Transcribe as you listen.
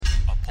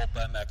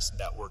Pulp MX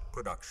Network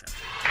production.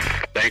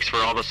 Thanks for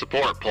all the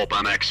support, Pulp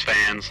MX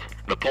fans.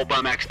 The Pulp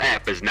MX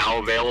app is now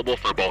available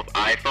for both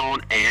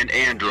iPhone and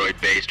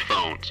Android-based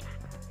phones.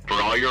 For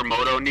all your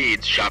moto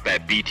needs, shop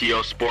at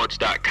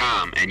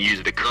btosports.com and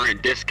use the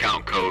current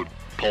discount code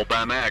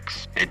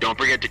PulpMX. And don't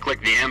forget to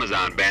click the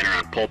Amazon banner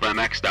on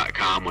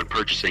pulpmx.com when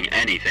purchasing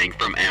anything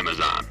from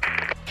Amazon.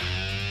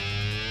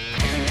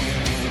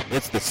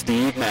 It's the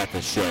Steve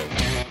Mathis Show,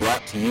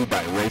 brought to you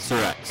by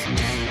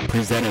RacerX,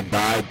 presented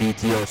by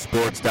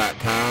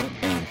btosports.com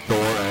and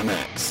Thor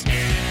MX.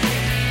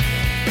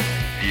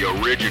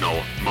 The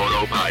original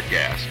Moto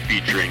Podcast,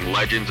 featuring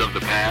legends of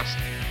the past,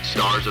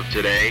 stars of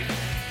today,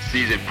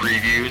 season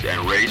previews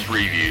and race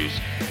reviews,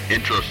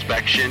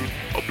 introspection,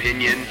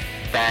 opinion,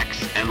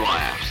 facts, and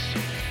laughs.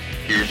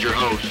 Here's your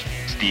host,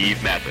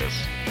 Steve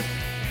Mathis.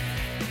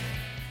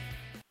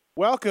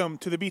 Welcome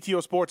to the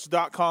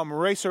btosports.com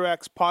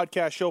RacerX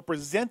podcast show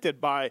presented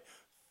by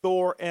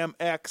Thor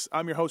MX.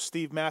 I'm your host,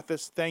 Steve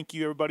Mathis. Thank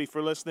you, everybody,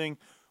 for listening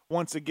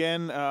once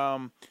again.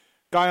 Guy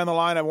on the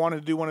line I wanted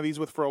to do one of these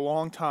with for a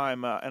long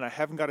time, and I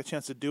haven't got a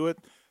chance to do it.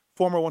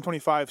 Former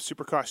 125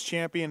 Supercross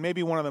champion,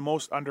 maybe one of the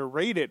most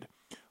underrated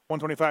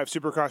 125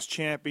 Supercross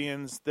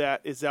champions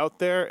that is out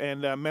there,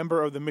 and a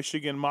member of the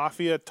Michigan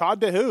Mafia, Todd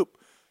Dehoop.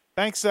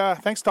 Thanks,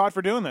 Todd,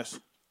 for doing this.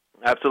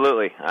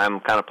 Absolutely. I'm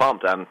kind of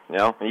pumped.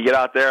 You get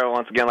out there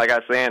once again, like I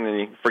was saying, and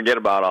you forget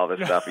about all this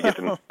stuff. You get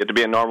to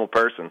be a normal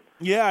person.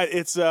 Yeah,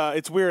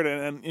 it's weird,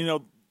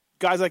 and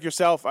guys like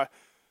yourself,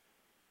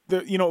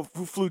 who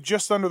flew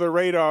just under the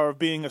radar of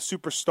being a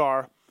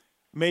superstar,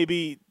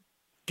 maybe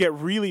get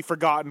really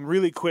forgotten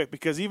really quick,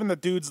 because even the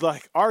dudes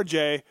like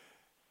RJ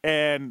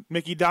and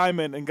Mickey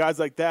Diamond and guys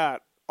like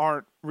that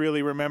aren't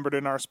really remembered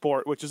in our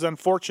sport, which is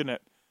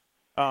unfortunate.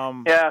 They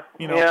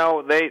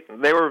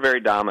were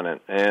very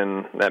dominant,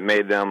 and that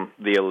made them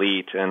the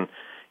elite. And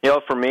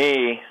for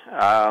me,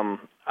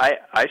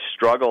 I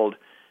struggled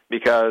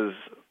because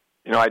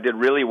I did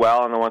really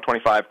well in the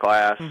 125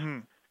 class,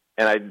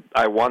 and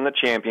I won the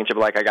championship.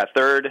 Like I got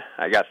third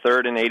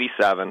in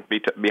 '87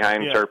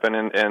 behind Turpin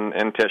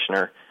and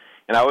Tishner,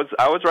 and I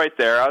was right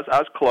there. I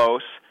was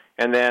close,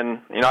 and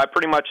then I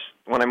pretty much,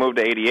 when I moved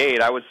to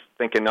 '88, I was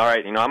thinking, all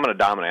right, I'm going to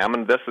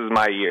dominate. This is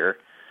my year.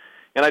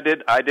 And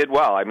I did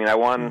well. I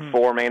won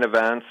 4 main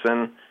events,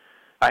 and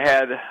I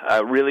had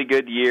a really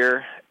good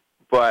year.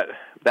 But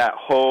that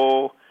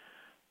whole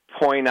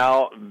point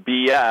out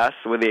BS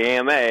with the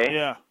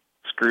AMA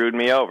screwed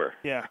me over.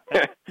 Yeah,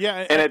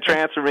 and it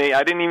transferred me.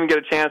 I didn't even get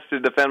a chance to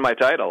defend my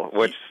title,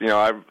 which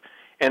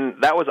and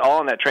that was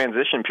all in that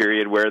transition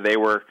period where they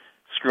were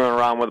screwing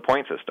around with the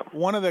point system.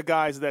 One of the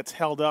guys that's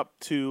held up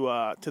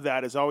to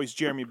that is always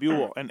Jeremy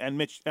Buell, and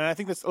Mitch, and I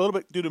think that's a little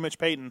bit due to Mitch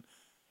Payton.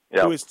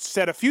 Yep. Who has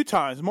said a few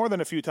times, more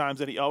than a few times,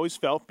 that he always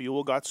felt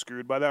Buell got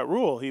screwed by that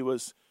rule. He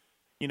was,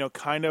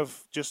 kind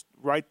of just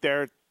right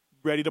there,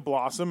 ready to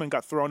blossom, and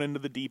got thrown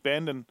into the deep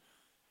end, and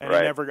right.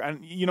 He never.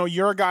 And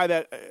you're a guy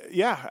that,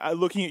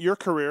 looking at your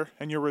career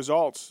and your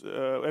results,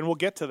 and we'll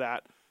get to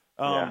that.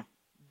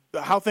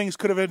 How things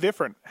could have been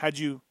different had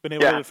you been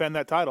able to defend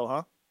that title,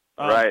 huh?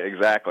 Right,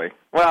 exactly.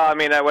 Well,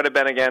 I would have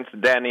been against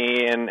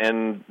Denny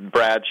and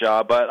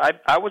Bradshaw, but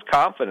I was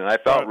confident. I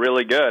felt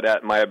really good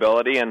at my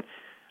ability, and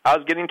I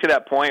was getting to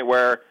that point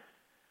where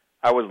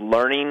I was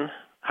learning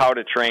how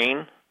to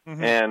train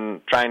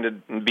and trying to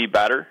be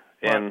better.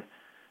 Right. And,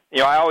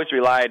 I always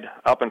relied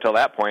up until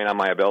that point on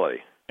my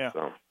ability. Yeah.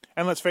 So.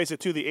 And let's face it,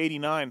 too, the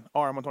 89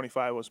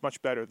 RM125 was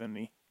much better than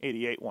the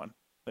 88 one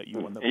that you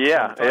won.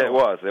 It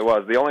was.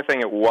 The only thing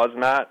it was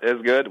not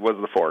as good was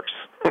the forks.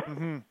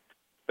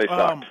 They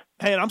sucked.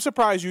 Hey, and I'm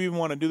surprised you even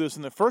want to do this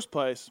in the first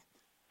place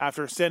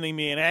after sending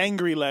me an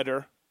angry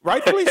letter.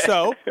 Rightfully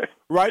so.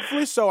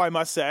 Rightfully so, I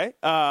must say.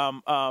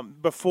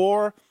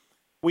 Before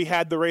we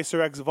had the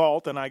RacerX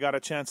Vault and I got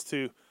a chance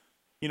to,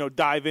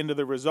 dive into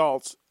the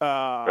results,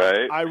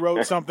 I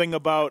wrote something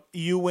about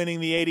you winning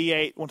the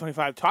 88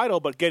 125 title,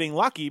 but getting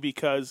lucky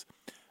because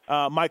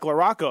Mike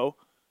LaRocco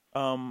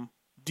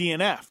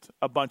DNF'd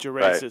a bunch of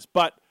races,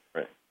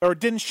 or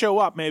didn't show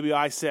up, maybe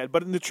I said.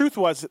 But the truth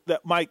was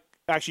that Mike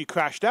actually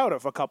crashed out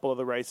of a couple of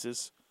the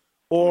races,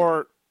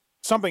 or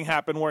something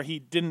happened where he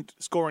didn't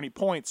score any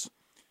points.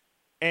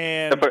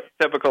 And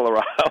typical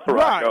Rocco.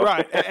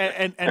 Right.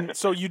 And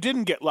so you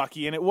didn't get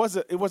lucky, and it was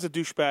a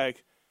douchebag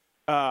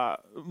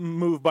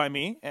move by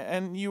me,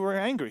 and you were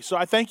angry. So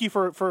I thank you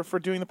for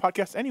doing the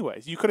podcast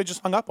anyways. You could have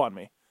just hung up on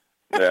me.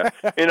 Yeah.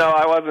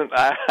 I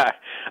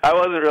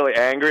wasn't really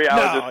angry. I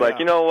was just like,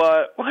 you know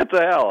what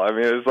the hell? It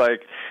was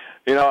like,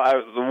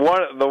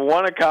 the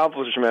one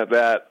accomplishment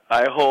that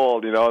I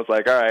hold, it's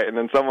like, all right, and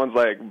then someone's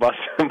like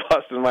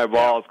busting my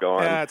balls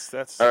going. That's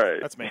all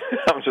right. That's me.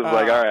 I'm just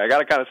like, all right, I got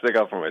to kind of stick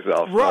up for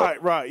myself.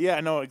 Right.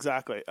 Yeah, no,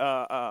 exactly.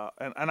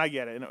 And I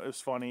get it. It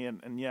was funny,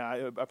 and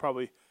I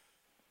probably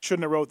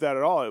shouldn't have wrote that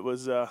at all. It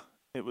was a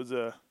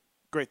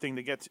great thing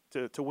to get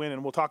to win,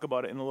 and we'll talk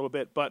about it in a little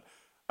bit. But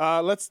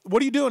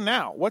what are you doing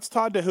now? What's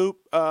Todd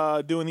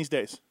Dehoop doing these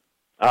days?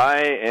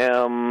 I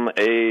am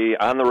a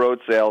on-the-road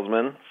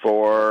salesman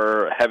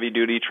for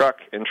heavy-duty truck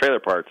and trailer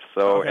parts.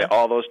 So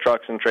all those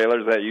trucks and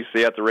trailers that you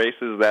see at the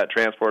races that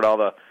transport all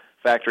the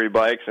factory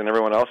bikes and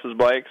everyone else's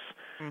bikes,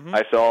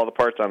 I sell all the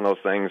parts on those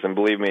things, and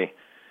believe me,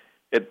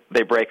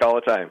 they break all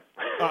the time.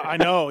 I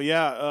know,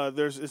 yeah.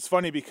 It's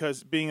funny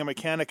because being a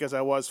mechanic as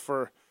I was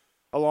for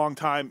a long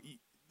time,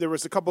 there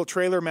was a couple of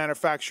trailer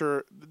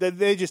manufacturers,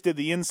 they just did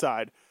the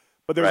inside.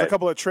 But there was a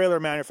couple of trailer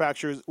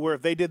manufacturers where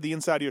if they did the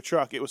inside of your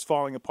truck, it was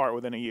falling apart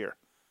within a year.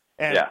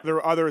 And there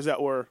were others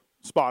that were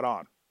spot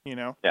on, you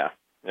know? Yeah.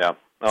 Oh,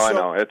 I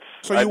know.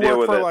 So I you deal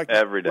work with for it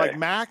every day. like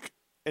Mack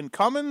and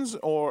Cummins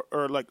or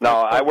like...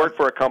 No, I work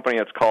for a company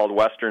that's called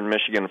Western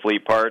Michigan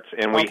Fleet Parts,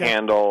 and we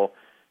handle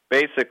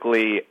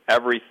basically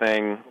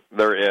everything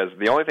there is.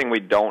 The only thing we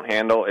don't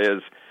handle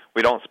is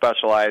we don't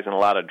specialize in a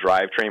lot of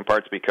drivetrain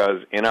parts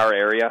because in our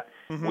area...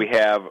 We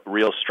have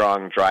real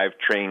strong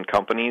drivetrain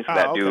companies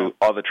that do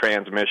all the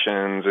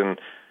transmissions and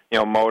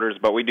motors,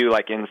 but we do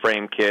like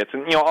in-frame kits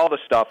and all the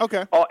stuff.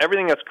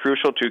 Everything that's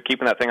crucial to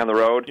keeping that thing on the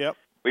road.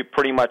 We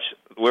pretty much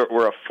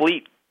we're a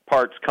fleet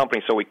parts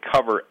company, so we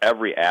cover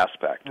every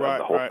aspect of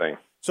the whole thing.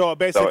 So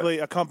basically,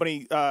 a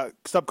company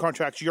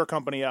subcontracts your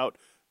company out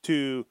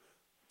to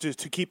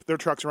keep their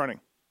trucks running.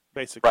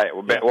 Basically,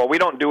 right. Well, we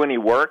don't do any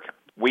work.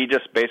 We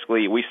just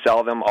basically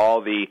sell them all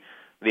the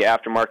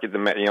aftermarket, the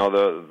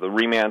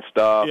reman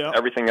stuff,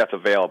 everything that's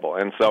available.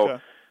 And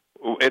so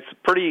it's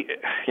pretty,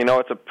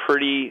 it's a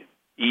pretty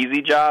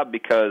easy job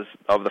because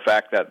of the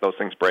fact that those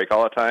things break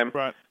all the time.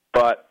 Right.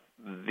 But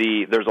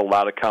there's a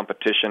lot of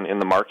competition in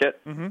the market.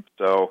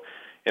 So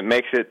it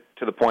makes it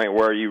to the point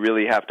where you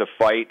really have to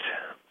fight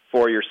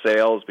for your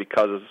sales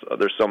because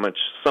there's so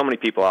many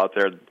people out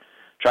there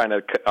trying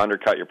to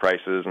undercut your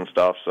prices and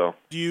stuff. So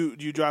do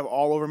you drive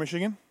all over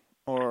Michigan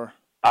or?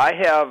 I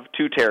have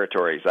two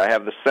territories. I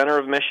have the center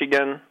of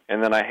Michigan,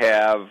 and then I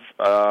have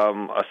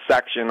a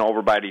section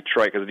over by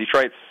Detroit because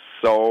Detroit's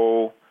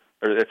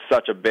it's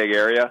such a big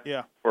area.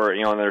 Yeah. Where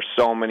and there's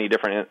so many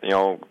different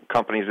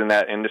companies in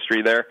that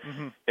industry there.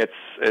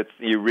 It's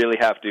you really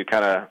have to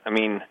kind of. I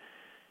mean,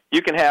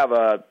 you can have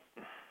a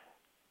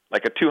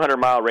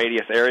 200-mile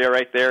radius area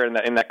right there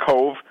in that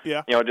cove.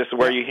 Yeah. Just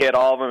where you hit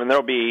all of them, and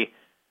there'll be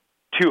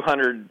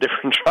 200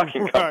 different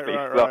trucking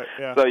companies.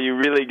 So you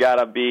really got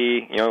to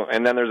be,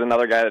 and then there's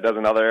another guy that does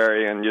another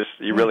area, and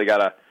you really got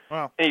to,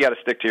 you got to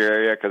stick to your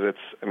area because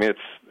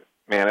it's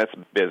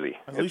busy.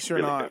 At least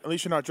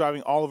you're not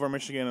driving all over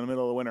Michigan in the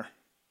middle of the winter.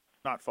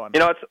 Not fun.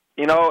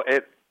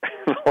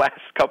 The last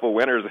couple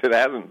winters it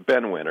hasn't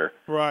been winter.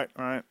 Right.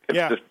 It's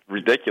just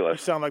ridiculous.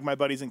 You sound like my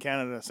buddies in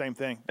Canada. Same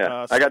thing.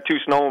 Yeah. I got two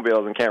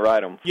snowmobiles and can't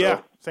ride them. So.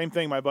 Yeah, same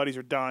thing. My buddies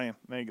are dying.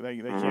 They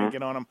can't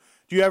get on them.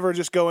 Do you ever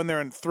just go in there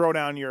and throw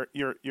down your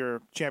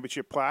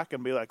championship plaque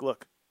and be like,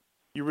 look,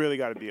 you really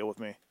got to deal with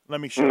me.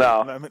 Let me show you.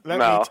 Let me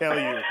tell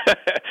you.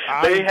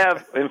 They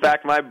have, in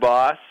fact, my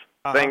boss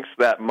thinks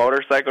that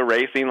motorcycle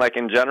racing, like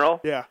in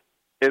general,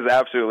 is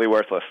absolutely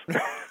worthless.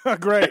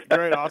 Great,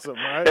 awesome,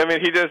 right? I mean,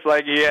 he just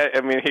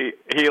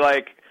he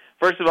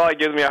first of all, he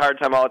gives me a hard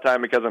time all the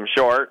time because I'm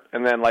short,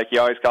 and then he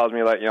always calls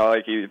me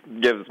he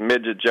gives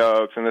midget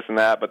jokes and this and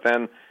that, but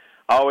then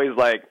always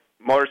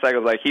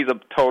motorcycles, he's a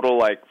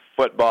total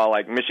football,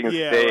 Michigan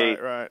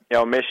State, right.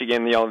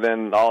 Michigan,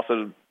 then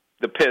also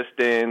the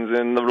Pistons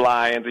and the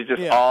Lions. He's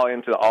just all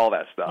into all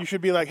that stuff. You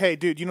should be like, hey,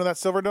 dude, you know that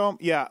Silverdome?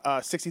 Yeah,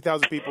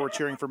 60,000 people were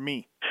cheering for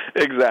me.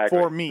 Exactly.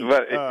 For me.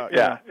 But,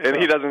 and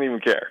he doesn't even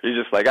care. He's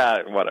just like,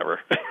 whatever.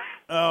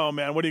 Oh,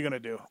 man, what are you going to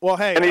do? Well,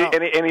 hey.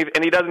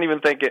 And he doesn't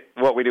even think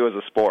what we do is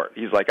a sport.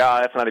 He's like,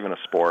 that's not even a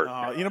sport.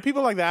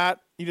 People like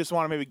that, you just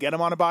want to maybe get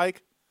him on a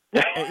bike.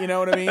 You know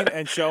what I mean?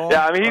 And show him.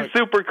 Yeah, I mean, he's a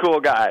super cool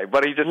guy,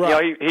 but he just,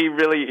 he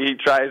really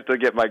tries to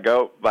get my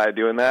goat by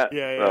doing that.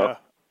 Yeah.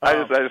 I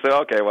just say,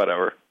 okay,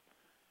 whatever.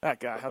 That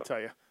guy, I'll tell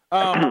you.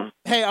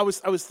 Hey, I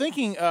was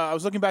thinking, I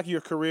was looking back at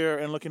your career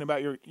and looking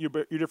about your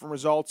different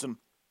results, and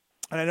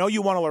I know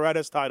you won a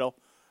Loretta's title,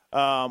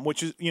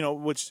 which is,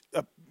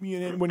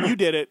 when you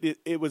did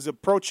it was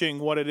approaching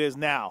what it is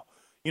now.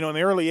 In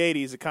the early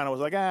 '80s, it kind of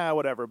was like,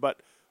 whatever,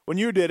 but when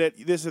you did it,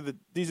 these are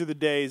the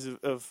days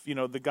of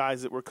the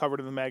guys that were covered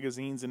in the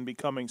magazines and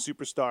becoming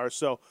superstars.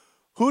 So,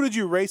 who did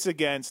you race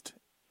against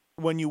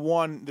when you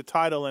won the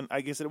title? And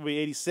I guess it would be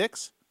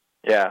 '86.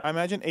 Yeah, I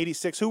imagine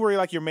 '86. Who were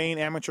your main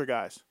amateur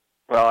guys?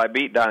 Well, I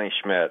beat Donnie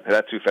Schmidt.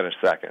 That's who finished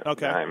second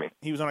behind me.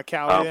 He was on a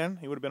Cowie then.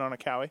 He would have been on a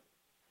Cowie.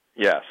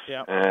 Yes.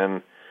 Yeah.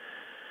 And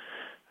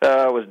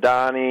it was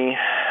Donnie.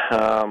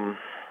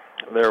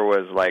 There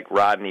was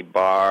Rodney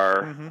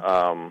Barr.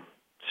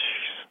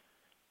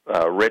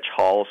 Rich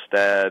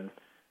Halstead.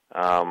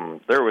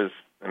 There was,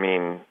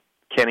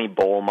 Kenny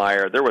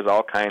Bollmeyer. There was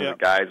all kinds of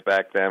guys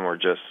back then were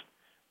just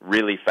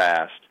really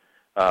fast.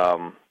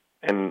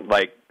 And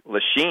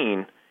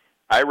Lachine,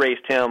 I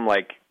raced him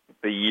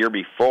the year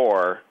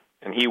before,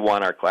 and he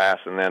won our class,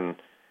 and then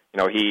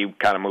he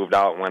kind of moved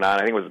out and went on.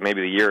 I think it was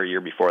maybe the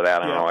year before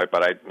that. I don't know,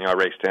 but I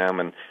raced him,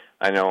 and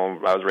I know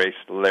I was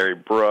raced Larry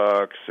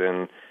Brooks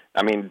and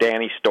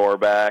Danny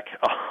Storbeck,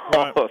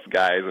 all those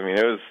guys.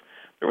 It was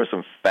There were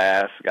some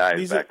fast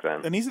guys back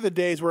then. And these are the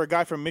days where a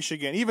guy from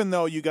Michigan, even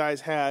though you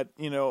guys had,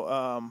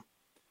 well,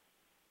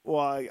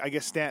 I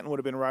guess Stanton would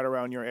have been right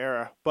around your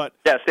era. But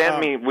yeah,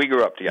 Stanton, we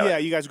grew up together. Yeah,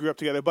 you guys grew up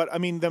together. But, I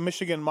mean, the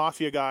Michigan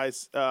Mafia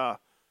guys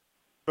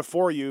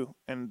before you,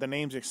 and the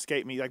names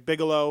escape me, like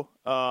Bigelow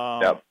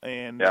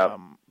and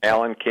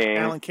Alan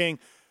King.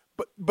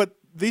 But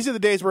these are the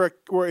days where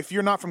if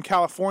you're not from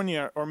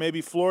California or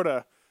maybe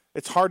Florida,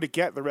 it's hard to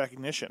get the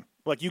recognition.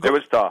 Like it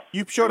was tough.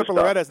 You showed up at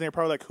Loretta's, and they're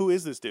probably like, "Who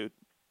is this dude?"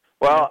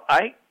 Well,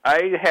 I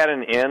had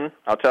an in.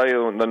 I'll tell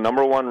you, the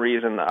number one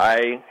reason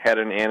I had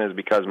an in is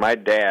because my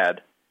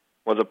dad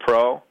was a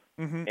pro,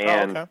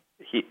 and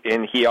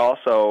he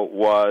also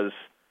was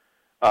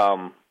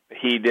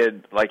he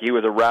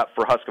was a rep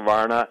for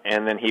Husqvarna,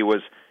 and then he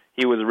was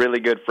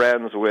really good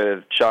friends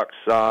with Chuck's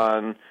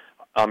son.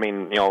 I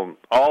mean,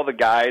 all the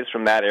guys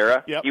from that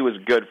era, he was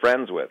good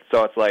friends with.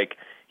 So it's like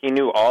he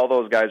knew all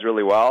those guys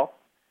really well,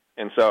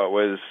 and so it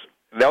was.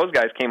 Those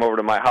guys came over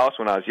to my house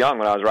when I was young,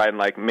 when I was riding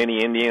like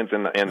mini Indians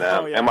and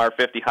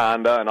MR50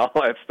 Honda and all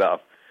that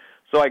stuff.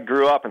 So I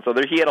grew up, and so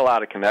he had a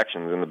lot of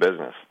connections in the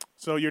business.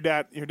 So your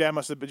dad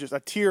must have been a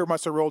tear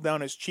must have rolled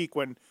down his cheek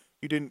when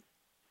you didn't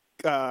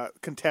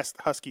contest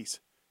Huskies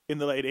in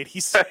the late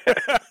 80s.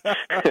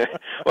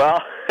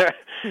 Well,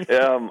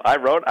 I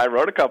wrote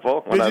a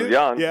couple when I was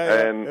young,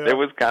 and it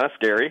was kind of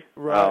scary.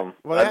 Right.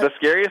 The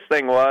scariest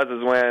thing was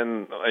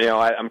when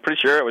I'm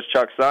pretty sure it was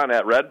Chuck's son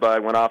at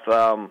Redbud went off.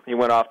 He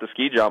went off the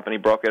ski jump and he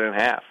broke it in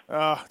half.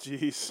 Oh,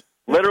 jeez!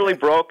 Literally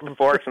broke the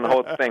forks and the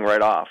whole thing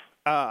right off.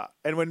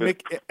 And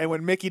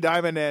when Mickey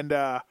Diamond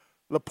and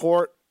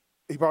Laporte.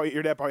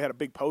 Your dad probably had a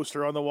big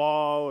poster on the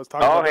wall.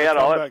 He had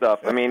all that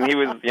stuff. I mean, he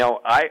was,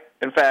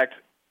 in fact,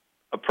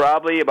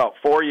 probably about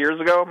 4 years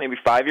ago, maybe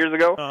 5 years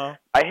ago,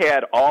 I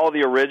had all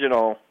the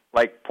original,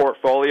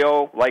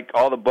 portfolio,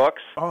 all the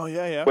books. Oh,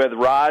 yeah. With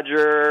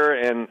Roger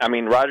and,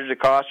 Roger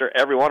DeCoster,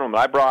 every one of them.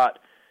 I brought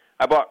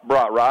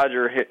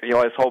Roger,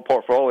 his whole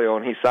portfolio,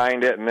 and he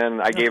signed it, and then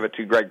I gave it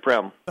to Greg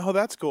Prim. Oh,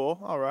 that's cool.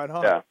 All right,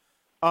 huh?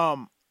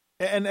 Yeah.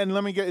 And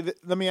let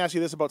me ask you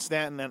this about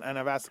Stanton, and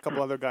I've asked a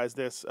couple other guys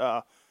this.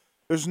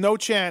 There's no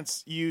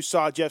chance you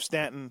saw Jeff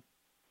Stanton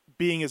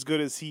being as good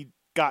as he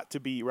got to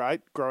be,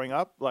 right? Growing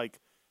up,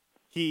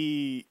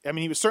 he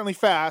was certainly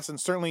fast and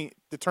certainly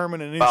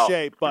determined and in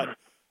shape, but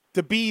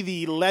to be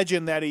the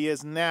legend that he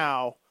is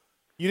now,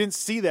 you didn't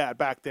see that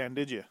back then,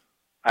 did you?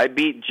 I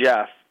beat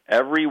Jeff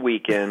every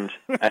weekend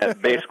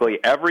at basically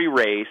every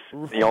race.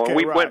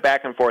 We went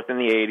back and forth in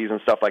the 80s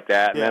and stuff like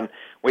that. And then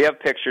we have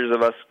pictures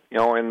of us,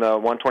 in the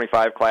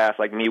 125 class,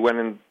 like me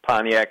winning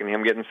Pontiac and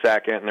him getting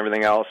second and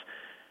everything else.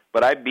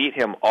 But I beat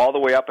him all the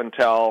way up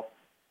until,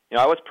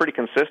 I was pretty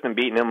consistent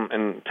beating him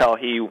until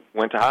he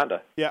went to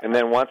Honda. Yeah. And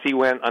then once he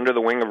went under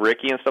the wing of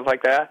Ricky and stuff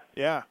like that.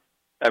 Yeah.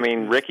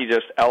 Ricky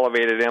just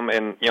elevated him.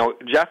 And,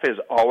 Jeff has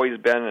always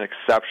been an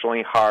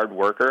exceptionally hard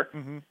worker.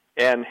 Mm-hmm.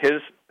 And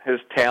his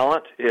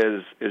talent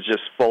is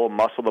just full of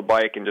muscle the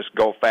bike and just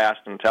go fast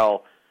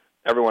until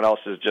everyone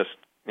else is just,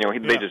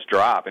 they just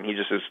drop. And he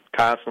just is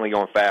constantly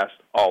going fast,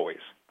 always.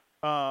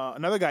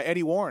 Another guy,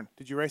 Eddie Warren.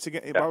 Did you race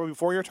again? Probably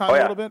before your time a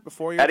little bit?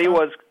 Before your Eddie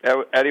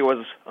time? Eddie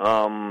was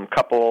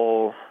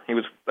he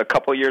was a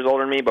couple years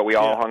older than me, but we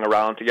all hung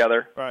around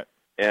together. Right.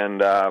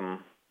 And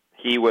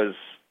he was,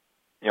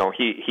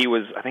 he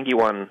was, I think he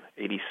won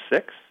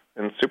 86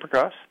 in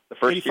Supercross the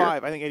first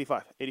 85, year. I think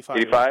 85.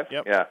 85?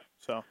 Yep. Yeah.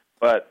 So.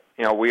 But,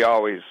 we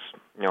always,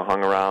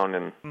 hung around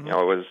and, it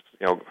was,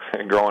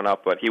 growing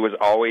up, but he was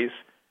always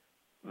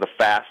the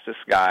fastest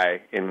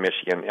guy in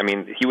Michigan.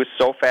 He was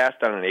so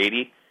fast on an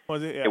 80.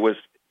 Was it? Yeah.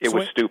 It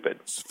was stupid.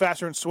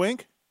 Faster than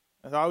Swink?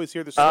 I always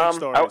hear the Swink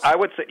stories. I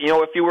would say,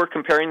 if you were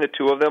comparing the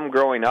two of them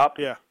growing up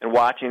and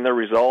watching their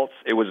results,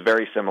 it was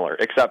very similar.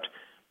 Except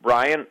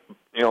Brian,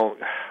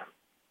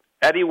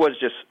 Eddie was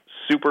just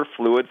super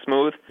fluid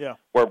smooth,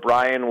 where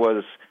Brian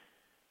was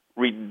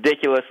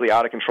ridiculously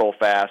out of control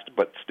fast,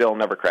 but still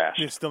never crashed.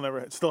 He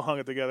still hung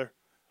it together.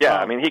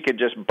 Yeah, he could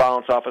just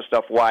bounce off of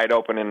stuff wide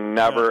open and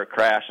never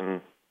crash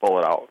and pull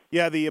it out.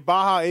 Yeah, the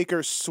Baja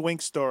Acres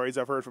Swink stories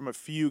I've heard from a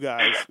few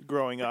guys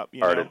growing up,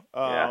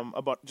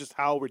 about just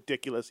how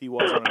ridiculous he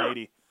was on an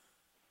 80.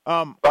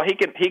 Well,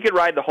 he could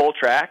ride the whole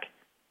track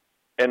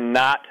and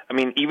not,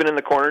 even in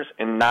the corners,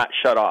 and not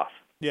shut off.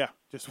 Yeah,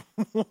 just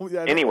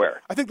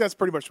anywhere. I think that's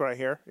pretty much what I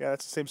hear. Yeah,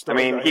 that's the same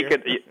story.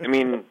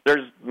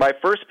 There's my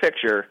first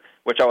picture,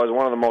 which I was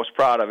one of the most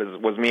proud of,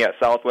 was me at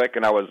Southwick,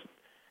 and I was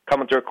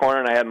coming through a corner,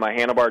 and I had my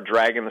handlebar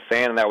dragging the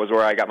sand, and that was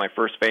where I got my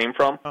first fame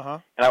from. Uh-huh.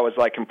 And I was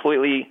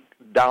completely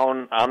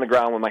down on the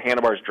ground with my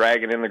handlebars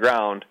dragging in the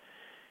ground.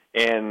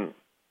 And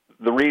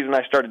the reason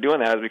I started doing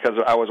that is because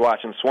I was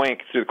watching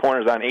Swank through the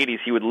corners on 80s.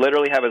 He would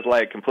literally have his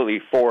leg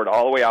completely forward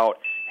all the way out,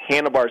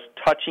 handlebars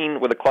touching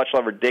with a clutch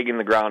lever, digging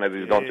the ground as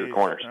he's going through the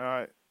corners. All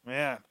right,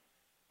 man.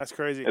 That's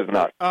crazy. It's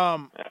nuts.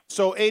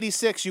 So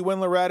 86, you win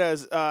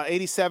Loretta's.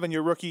 87,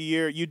 your rookie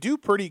year. You do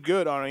pretty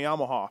good on a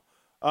Yamaha.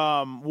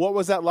 What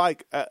was that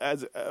like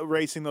as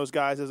racing those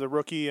guys as a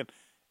rookie?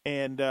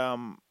 And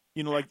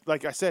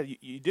like I said,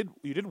 you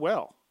did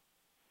well.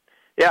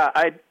 Yeah,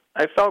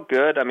 I felt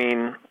good. I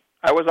mean,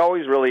 I was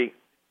always really,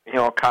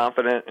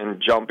 confident in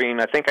jumping.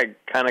 I think I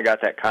kind of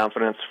got that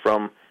confidence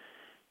from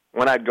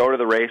when I'd go to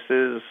the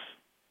races.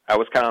 I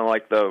was kind of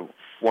like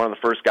one of the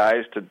first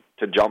guys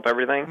to jump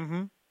everything.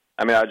 Mm-hmm.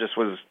 I mean, I just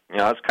was,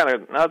 I was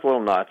a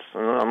little nuts.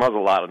 I was a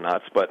lot of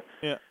nuts, but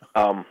yeah.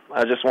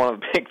 I just one of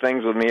the big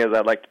things with me is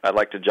I'd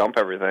like to jump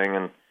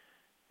everything,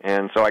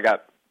 and so I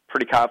got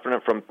pretty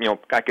confident from,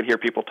 I could hear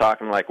people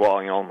talking like, well,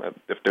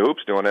 if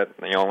Dehoop's doing it,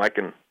 I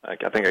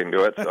think I can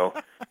do it. So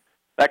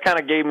that kind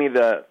of gave me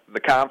the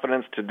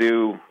confidence to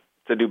do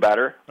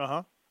better.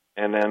 Uh-huh.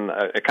 And then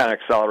it kind of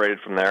accelerated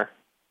from there.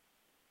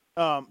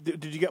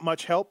 Did you get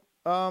much help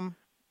from?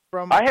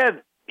 I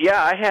had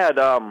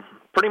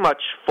pretty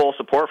much full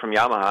support from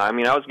Yamaha. I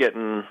mean, I was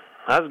getting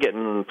I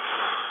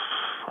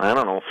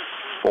don't know,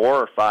 4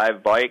 or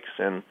 5 bikes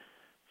and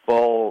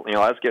full. I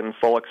was getting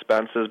full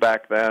expenses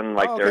back then.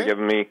 Like they were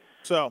giving me.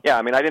 So yeah,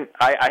 I mean,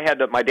 I had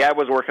to. My dad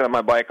was working on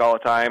my bike all the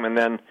time, and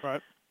then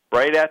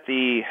right at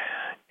the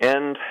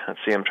end. Let's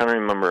see, I'm trying to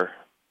remember.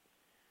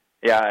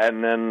 Yeah,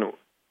 and then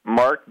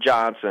Mark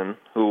Johnson,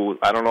 who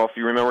I don't know if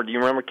you remember. Do you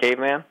remember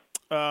Caveman?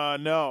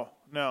 No.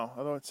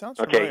 Although it sounds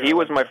familiar. Okay, he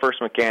was my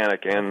first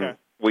mechanic, and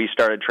we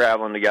started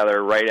traveling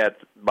together right at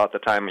about the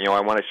time, when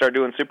I started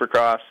doing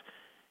Supercross.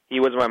 He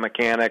was my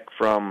mechanic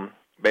from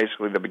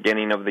basically the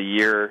beginning of the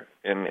year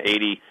in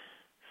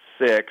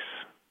 87.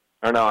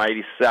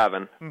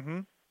 Mm-hmm.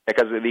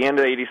 Because at the end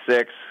of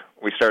 86,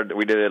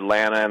 we did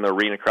Atlanta and the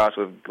arena cross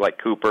with like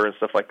Cooper and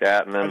stuff like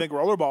that. And then I think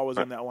Rollerball was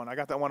in that one. I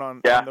got that one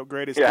on the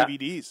greatest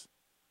DVDs.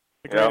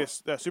 The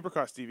greatest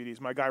Supercross DVDs.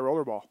 My guy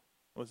Rollerball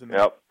was in there.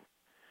 Yep.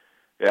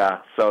 Yeah.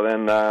 So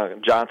then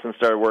Johnson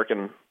started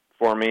working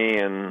for me,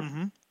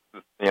 and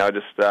he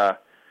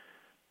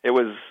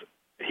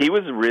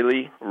was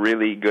really,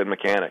 really good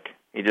mechanic.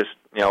 He just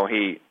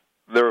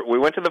we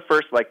went to the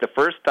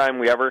first time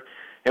we ever.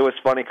 It was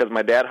funny because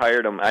my dad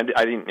hired him. I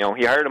didn't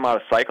he hired him out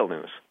of Cycle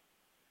News.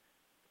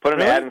 Put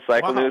an ad in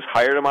Cycle News.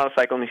 Hired him out of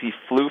Cycle News. He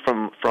flew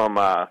from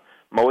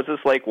Moses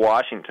Lake,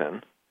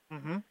 Washington.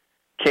 Mm-hmm.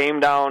 Came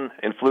down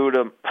and flew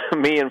to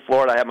me in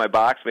Florida. I had my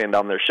box van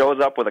down there. Shows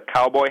up with a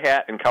cowboy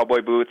hat and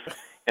cowboy boots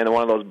and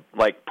one of those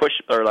like push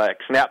or like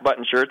snap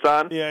button shirts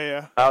on.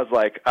 Yeah. I was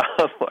like,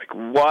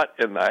 what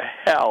in the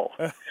hell?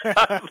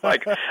 I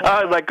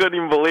was couldn't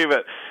even believe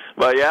it.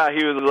 But yeah,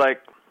 he was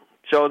like,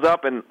 shows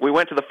up, and we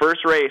went to the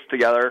first race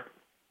together,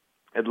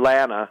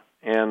 Atlanta,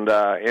 and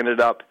ended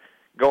up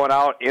going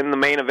out in the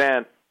main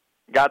event.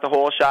 Got the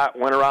whole shot,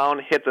 went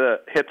around, hit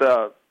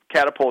the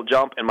catapult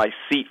jump, and my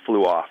seat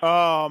flew off.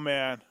 Oh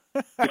man!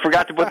 He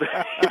forgot to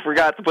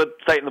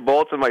tighten the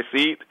bolts in my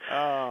seat.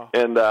 Oh.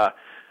 And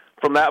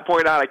from that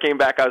point on, I came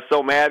back. I was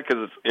so mad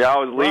because I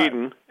was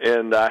leading,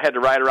 and I had to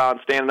ride around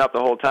standing up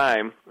the whole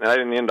time, and I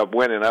didn't end up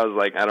winning. I was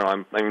like, I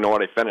don't even know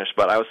what I finished,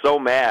 but I was so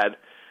mad.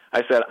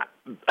 I said,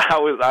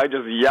 I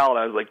just yelled.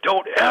 I was like,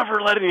 don't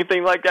ever let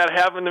anything like that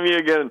happen to me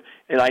again.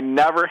 And I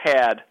never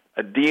had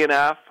a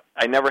DNF.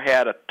 I never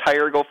had a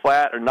tire go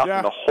flat or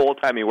nothing the whole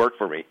time he worked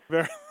for me.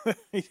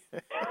 He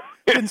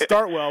didn't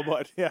start well,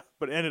 but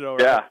ended all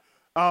right.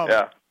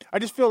 Yeah. I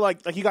just feel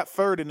like you got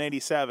third in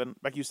 87,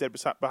 like you said,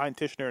 behind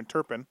Tishner and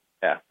Turpin.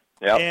 Yeah.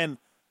 Yeah. And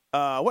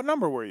what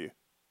number were you?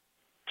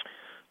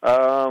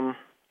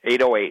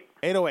 808.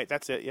 808,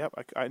 that's it. Yep.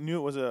 I knew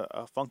it was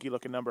a funky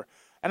looking number.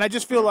 And I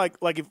just feel like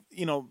if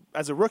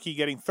as a rookie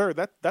getting third,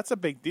 that's a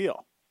big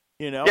deal.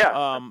 Yeah.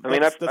 I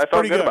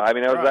felt good about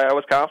it. I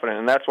was confident,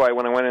 and that's why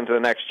when I went into the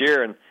next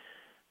year, and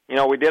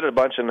we did a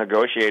bunch of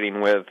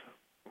negotiating with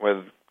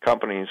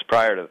companies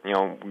prior to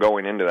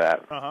going into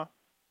that. Uh-huh.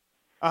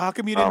 How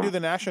come you didn't do the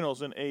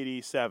Nationals in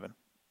 87?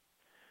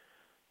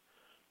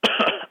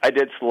 I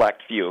did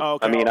select few. Oh,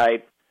 okay. I mean,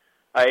 I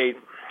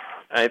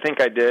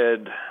think I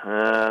did.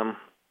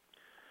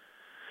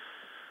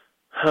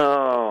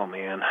 Oh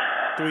man.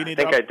 Do we need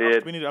I did.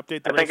 Do we need to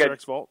update the Racer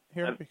X Vault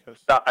here? Because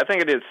I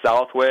think I did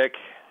Southwick,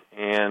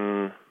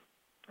 and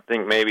I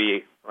think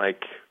maybe I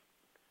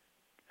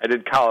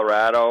did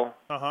Colorado.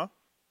 Uh-huh.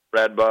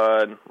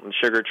 Redbud, and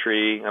Sugar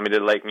Tree. I mean,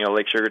 did Lake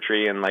Sugar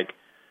Tree, and I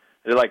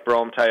did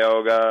Brome,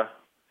 Tioga,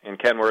 and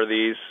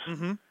Kenworthy's.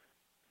 Mm-hmm.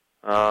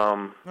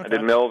 I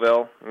did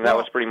Millville, and that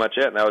was pretty much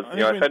it. And that was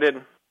if I did.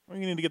 Well,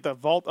 you need to get the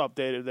vault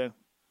updated then.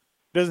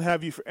 It doesn't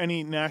have you for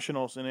any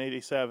nationals in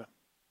 87.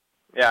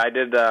 Yeah, I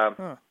did.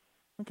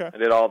 Okay. I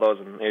did all those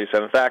in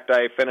 87. In fact,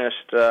 I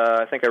finished.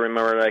 I think I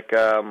remember I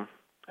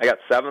got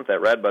 7th at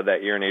Redbud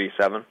that year in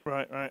 87.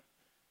 Right.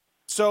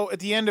 So at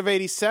the end of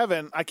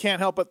 87, I can't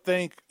help but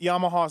think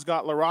Yamaha's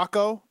got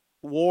Larocco,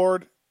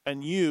 Ward,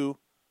 and you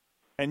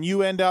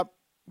end up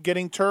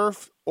getting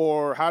turf,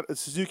 or how does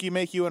Suzuki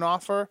make you an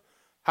offer?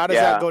 How does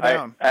that go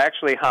down?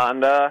 Actually,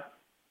 Honda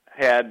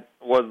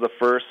was the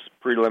first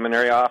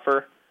preliminary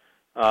offer.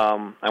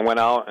 I went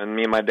out, and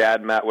me and my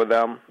dad met with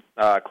them,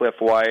 Cliff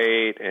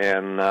White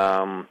and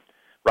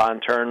Ron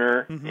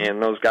Turner,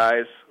 and those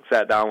guys,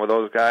 sat down with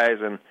those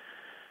guys, and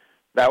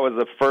that was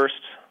the first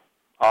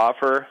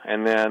offer,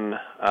 and then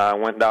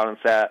went down and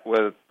sat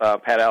with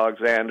Pat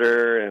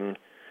Alexander and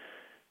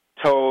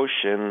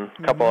Tosh and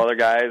a couple other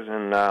guys,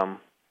 and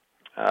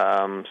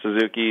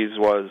Suzuki's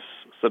was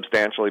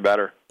substantially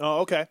better. Oh,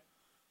 okay.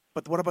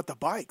 But what about the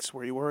bikes?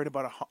 Were you worried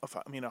about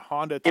a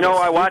Honda? You know,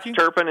 I watched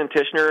Turpin and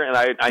Tishner, and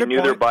I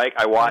knew their bike.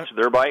 I watched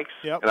their bikes,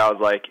 and I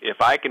was like,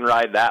 if I can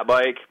ride that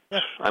bike,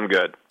 I'm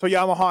good. So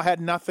Yamaha had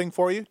nothing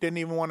for you? Didn't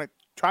even want to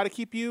try to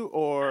keep you,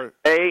 or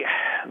they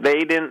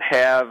didn't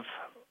have.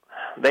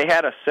 They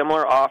had a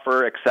similar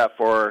offer except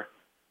for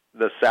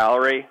the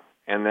salary,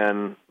 and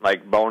then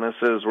like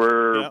bonuses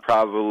were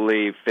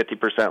probably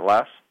 50%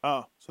 less.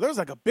 Oh, so there was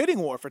like a bidding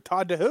war for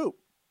Todd Dehoop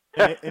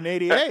in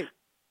 '88.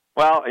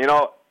 Well, you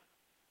know,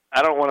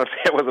 I don't want to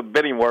say it was a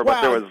bidding war,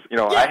 but there was, you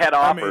know, I had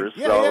offers.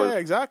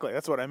 Exactly.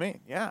 That's what I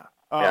mean. Yeah.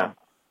 And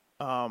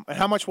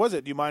how much was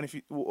it? Do you mind if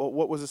you?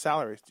 What was the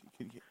salary?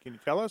 Can you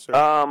tell us?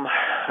 Or?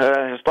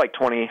 It's like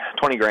 20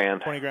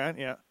 grand. 20 grand.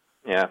 Yeah.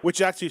 Yeah.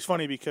 Which actually is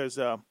funny because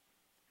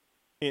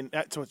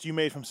that's what you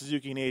made from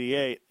Suzuki in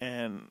 '88,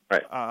 and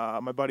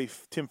my buddy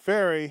Tim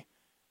Ferry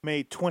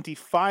made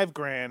 25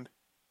 grand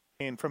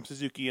from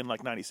Suzuki in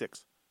like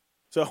 '96.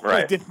 So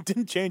it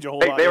didn't change a whole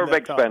lot. They were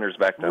big spenders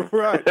back then,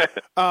 right?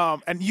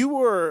 And you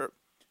were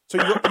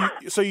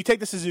so you take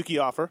the Suzuki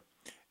offer,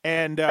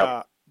 and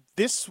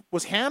this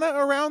was Hanna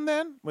around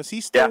then. Was he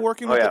still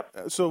working with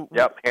it? So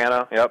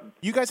Hanna. Yep.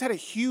 You guys had a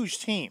huge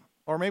team,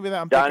 or maybe that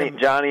I'm thinking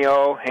Johnny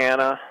O,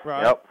 Hanna.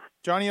 Right. Yep.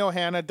 Johnny O,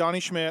 Hanna, Donnie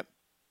Schmidt,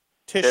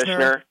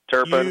 Tishner,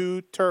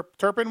 Turpin.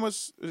 Turpin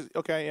was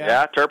okay. Yeah.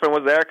 Yeah, Turpin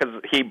was there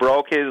because he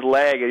broke his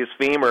leg, his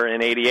femur,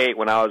 in '88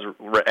 when I was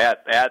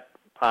at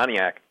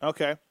Pontiac.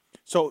 Okay.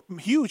 So,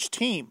 huge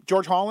team.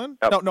 George Holland?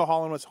 Yep. No,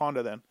 Holland was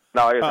Honda then.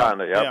 No, he was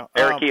Honda, yeah.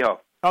 Eric Kehoe.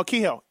 Oh,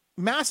 Kehoe.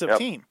 Massive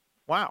team.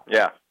 Wow.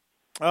 Yeah.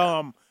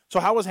 So,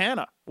 how was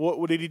Hanna?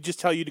 What did he just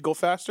tell you to go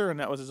faster, and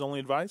that was his only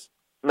advice?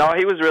 No,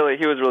 he was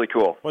really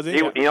cool. Was he?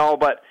 You know,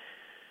 but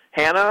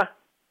Hanna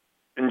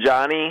and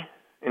Johnny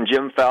and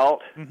Jim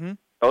Felt,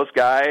 those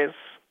guys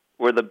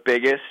were the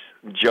biggest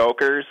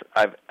jokers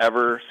I've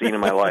ever seen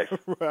in my life.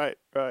 Right.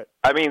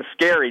 I mean,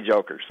 scary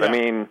jokers. Yeah. I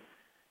mean,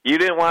 you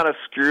didn't want to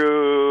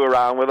screw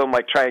around with them,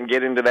 like try and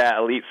get into that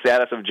elite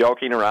status of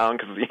joking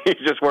around because you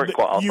just weren't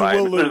qualified. You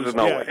will lose. There's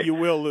no way. You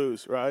will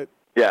lose, right?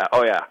 Yeah.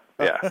 Oh, yeah.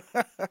 Yeah.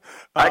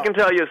 I can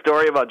tell you a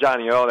story about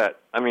Johnny O that,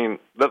 I mean,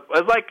 it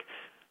was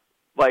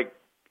like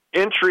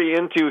entry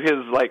into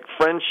his like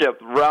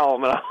friendship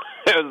realm. And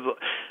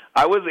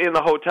I was in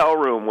the hotel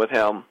room with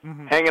him,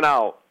 hanging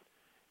out.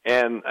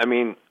 And, I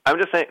mean, I'm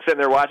just sitting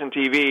there watching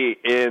TV,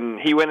 and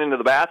he went into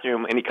the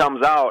bathroom, and he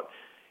comes out,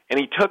 and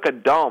he took a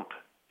dump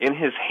in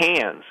his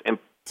hands and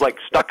like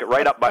stuck it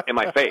right up in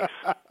my face.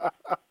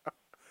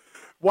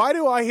 Why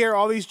do I hear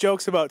all these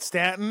jokes about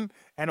Stanton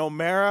and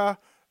O'Mara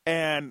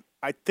and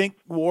I think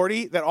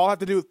Wardy that all have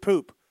to do with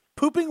poop?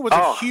 Pooping was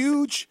a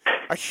huge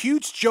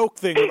joke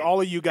thing with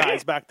all of you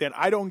guys back then.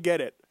 I don't get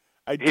it.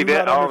 He did.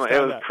 It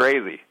was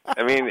crazy.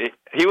 I mean,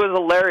 he was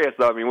hilarious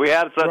though. I mean, we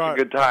had such a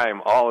good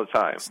time all the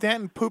time.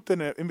 Stanton pooped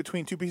in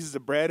between two pieces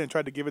of bread and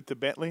tried to give it to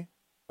Bentley.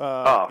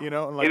 You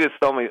know, and he just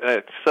told me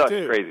such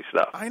crazy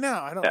stuff. I know.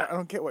 I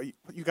don't get what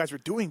you guys were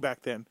doing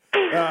back then.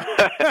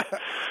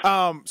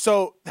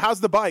 So how's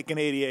the bike in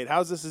 '88?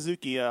 How's the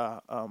Suzuki?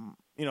 You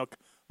know,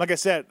 like I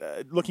said,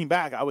 looking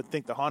back, I would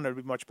think the Honda would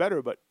be much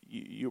better. But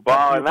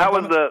and that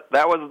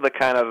was the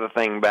kind of the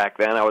thing back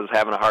then. I was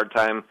having a hard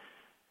time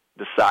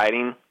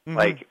deciding.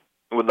 Like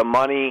with the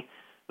money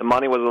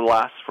was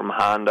less from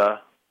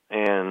Honda,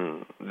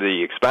 and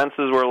the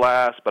expenses were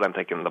less. But I'm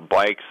thinking the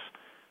bikes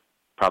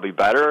probably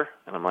better,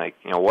 and I'm like,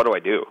 you know, what do I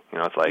do? You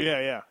know, it's like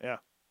yeah.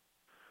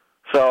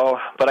 So,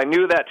 but I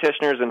knew that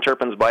Tishner's and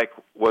Turpin's bike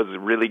was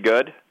really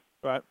good,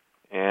 right?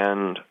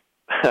 And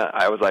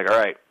I was like, all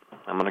right,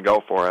 I'm going to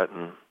go for it.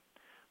 And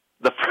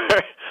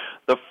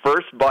the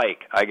first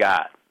bike I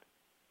got,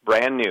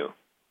 brand new,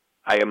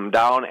 I am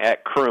down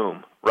at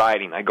Croom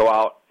riding. I go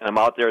out and I'm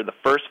out there the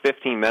first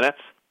 15 minutes.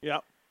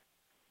 Yep.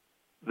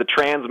 The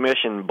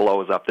transmission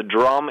blows up. The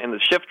drum and the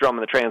shift drum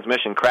in the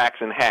transmission cracks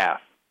in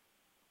half.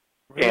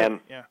 Really? And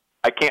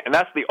I can't. And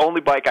that's the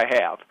only bike I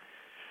have.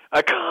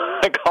 I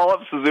call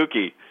up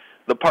Suzuki.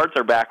 The parts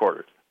are back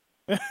ordered.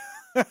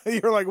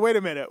 You're like, wait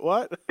a minute,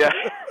 what? Yeah.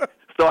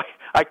 So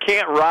I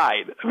can't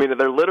ride. I mean,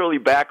 they're literally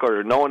back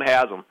ordered. No one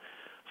has them.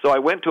 So I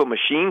went to a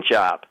machine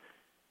shop,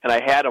 and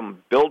I had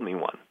them build me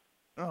one.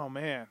 Oh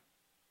man.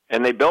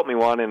 And they built me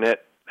one, and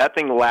that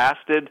thing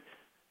lasted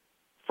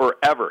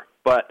forever.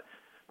 But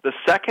the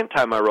second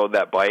time I rode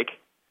that bike,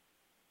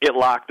 it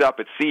locked up.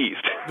 It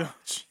seized.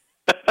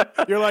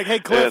 You're like, hey,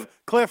 Cliff,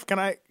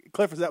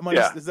 is that money?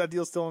 Yeah. Is that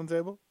deal still on the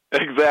table?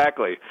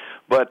 Exactly.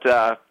 But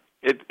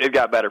it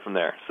got better from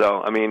there.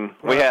 So I mean,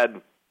 we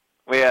had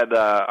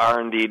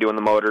R&D doing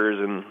the motors,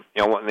 and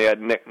you know they had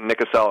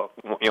Nicocell.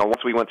 You know,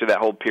 once we went through that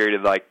whole period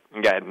of like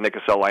you got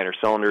Nicocell liner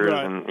cylinders,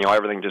 and you know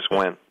everything just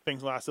went.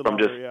 Things lasted from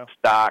longer, just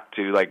stock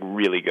to like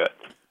really good.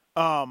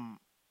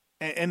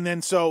 And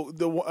then so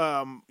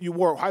you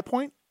wore High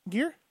Point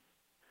gear.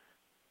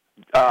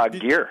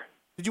 Gear.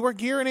 Did you wear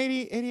gear in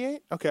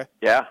 88? Okay.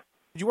 Yeah.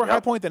 Did you wear High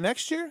Point the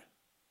next year?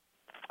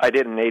 I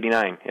did in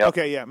 '89. Yep.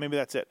 Okay, yeah, maybe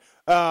that's it.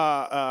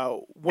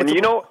 And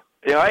you know,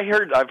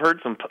 I've heard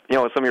some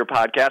some of your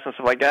podcasts and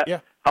stuff like that.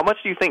 Yeah. How much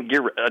do you think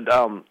Gear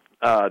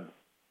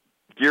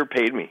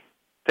paid me?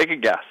 Take a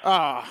guess.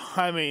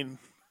 I mean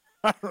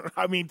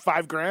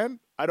 $5,000.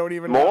 I don't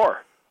even More. know.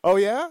 Oh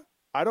yeah,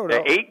 I don't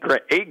know.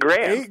 $8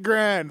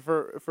 grand.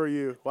 $8,000 for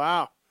you.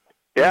 Wow.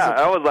 Yeah,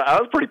 I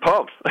was pretty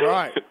pumped.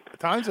 Right.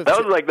 Times have that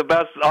was like the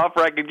best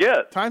offer I could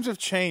get. Times have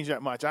changed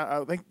that much.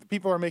 I think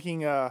people are making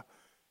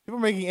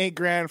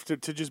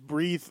 $8,000 to just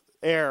breathe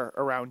air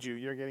around you.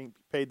 You're getting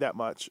paid that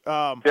much.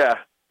 Yeah.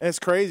 It's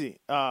crazy.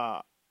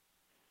 Wow.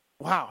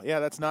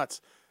 Yeah, that's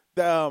nuts.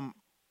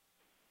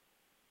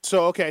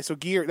 So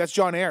Gear, that's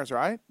John Ayers,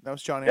 right? That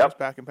was John Ayers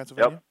back in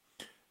Pennsylvania. Yep.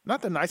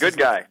 Not the nicest.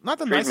 Good guy. Not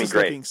the Treated nicest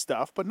looking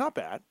stuff, but not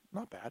bad.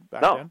 Not bad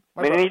back then.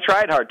 And he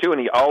tried hard too,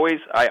 and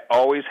I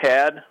always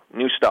had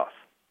new stuff.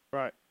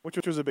 Right, which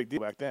was a big deal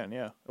back then.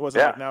 Yeah, it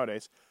wasn't like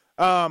nowadays.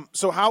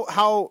 So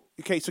how?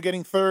 Okay, so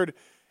getting third,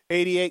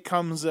 88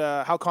 comes.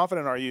 How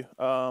confident are you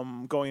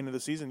going into the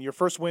season? Your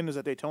first win is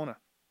at Daytona.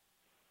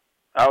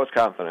 I was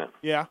confident.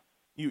 Yeah,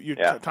 your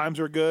times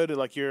were good.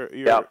 Like your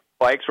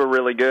bikes were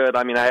really good.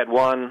 I mean, I had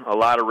won a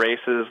lot of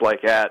races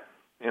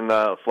in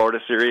the Florida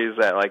series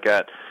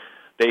at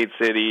Dade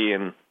City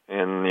and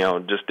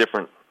just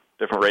different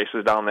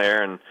races down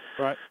there, and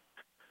right.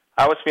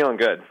 I was feeling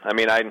good. I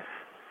mean, I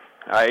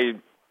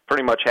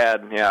pretty much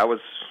had I was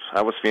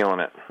feeling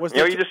it.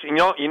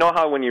 You know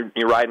how when you're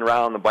riding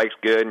around the bike's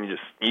good and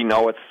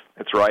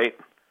it's right.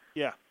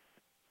 Yeah.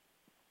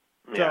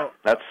 Yeah,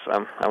 so,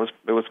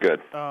 it was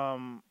good.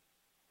 Well,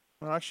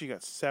 actually, you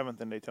got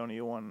 7th in Daytona.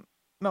 You won.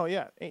 No,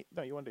 yeah, 8.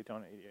 No, you won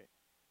Daytona 88.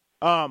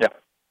 Yeah.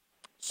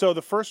 So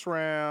the first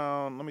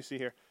round, let me see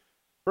here.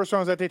 First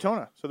round was at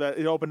Daytona, so that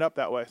it opened up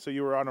that way. So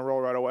you were on a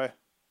roll right away.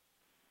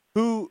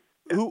 Who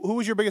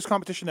was your biggest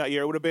competition that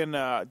year? It would have been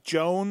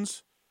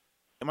Jones,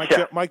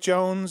 Mike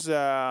Jones,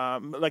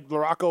 like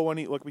Larocco when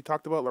we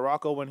talked about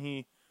Larocco when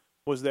he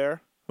was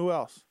there. Who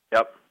else?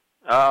 Yep.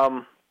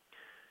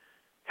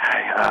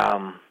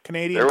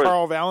 Canadian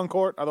Carl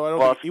Valancourt. Although I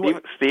don't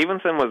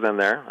Stevenson was in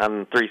there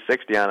on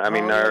 360 on.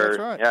 That's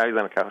right. Yeah, he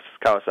was on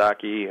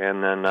Kawasaki,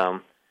 and then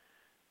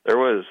there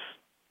was.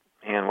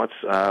 Man,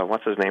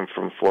 what's his name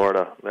from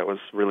Florida that was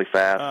really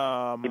fast?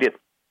 He did.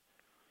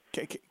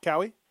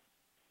 Cowie?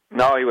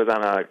 No, he was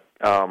on a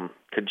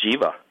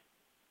Kajiva.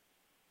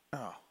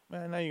 Oh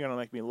man, now you're gonna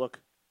make me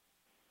look.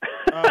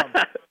 Brian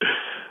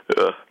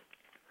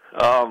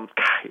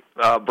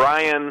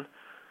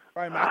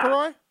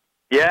McElroy?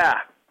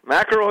 Yeah,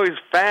 McElroy's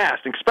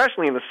fast,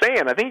 especially in the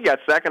sand. I think he got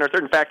second or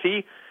third. In fact,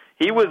 he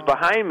was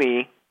behind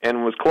me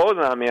and was closing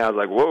on me. I was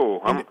like, whoa,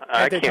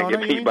 I can't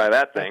get beat by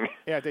that thing.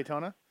 Yeah, at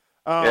Daytona.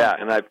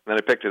 And I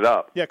picked it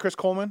up. Yeah, Chris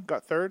Coleman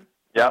got third.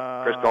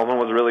 Yep, Chris Coleman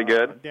was really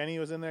good. Danny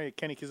was in there.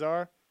 Kenny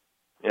Kazar.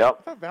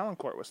 Yep. I thought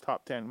Valancourt was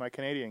top 10, my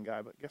Canadian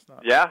guy, but guess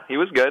not. Yeah, he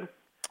was good. It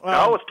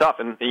was tough,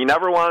 and you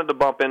never wanted to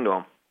bump into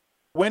him.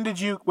 When did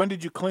you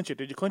clinch it?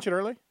 Did you clinch it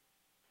early?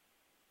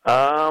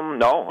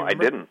 No, I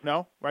didn't.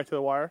 No, right to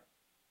the wire.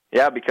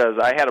 Yeah, because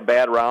I had a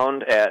bad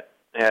round at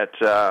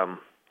I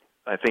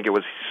think it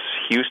was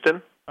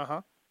Houston.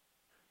 Uh-huh.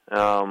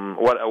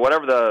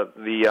 Whatever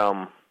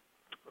the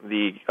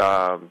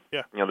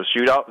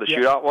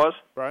shootout was.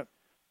 Right.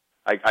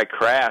 I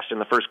crashed in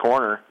the first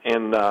corner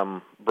and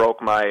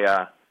broke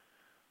my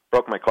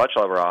clutch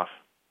lever off.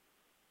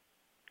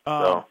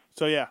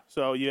 So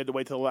you had to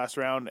wait till the last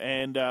round.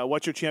 And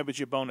what's your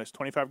championship bonus?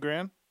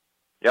 $25,000?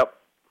 Yep.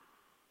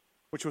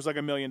 Which was like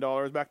 $1 million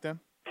back then.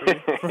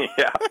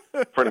 Yeah,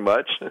 pretty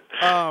much.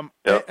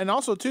 Yep. And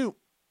also too,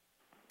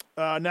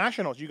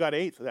 nationals. You got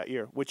 8th that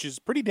year, which is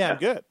pretty damn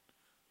good.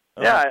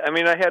 Yeah, I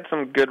mean, I had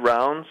some good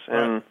rounds,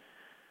 and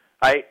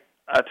I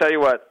tell you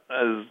what,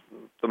 the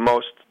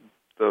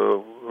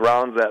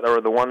rounds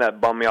the one that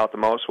bummed me out the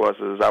most was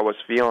I was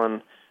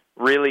feeling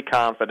really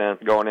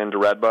confident going into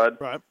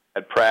Redbud. Right.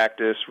 I'd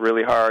practiced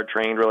really hard,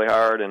 trained really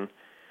hard, and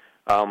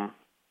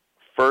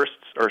first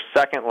or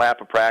second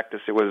lap of practice,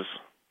 it was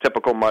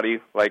typical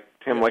muddy like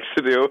Tim likes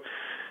to do,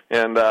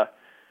 and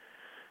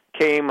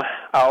came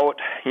out.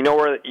 You know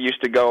where you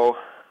used to go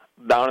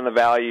down in the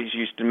valley? You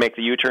used to make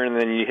the U-turn,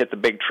 and then you hit the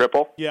big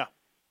triple. Yeah.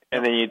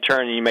 And then you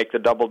turn and you make the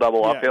double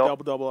uphill. Yeah,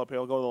 double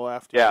uphill. Go to the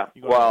left. Yeah.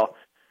 Well,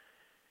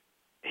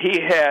 he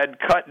had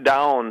cut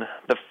down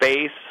the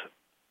face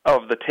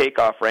of the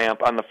takeoff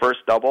ramp on the first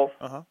double.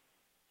 Uh-huh.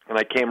 And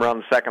I came around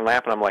the second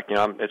lap, and I'm like,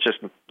 it's just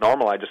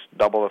normal. I just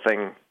double the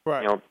thing,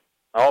 right.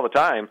 all the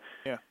time.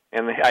 Yeah.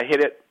 And I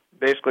hit it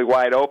basically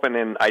wide open,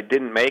 and I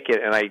didn't make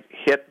it, and I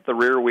hit the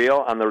rear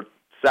wheel on the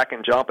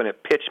second jump, and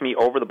it pitched me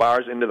over the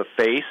bars into the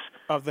face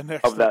of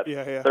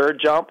that third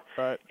jump.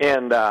 Right.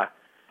 And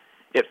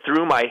it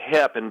threw my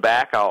hip and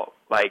back out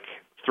like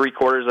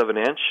 3/4 of an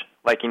inch,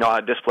 like how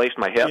it displaced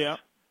my hips. Yeah.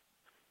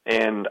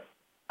 And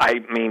I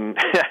mean,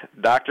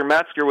 Dr.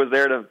 Metzger was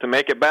there to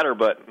make it better,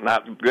 but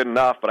not good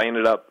enough. But I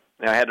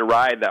had to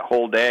ride that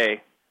whole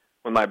day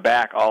with my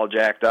back all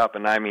jacked up,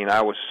 and I mean,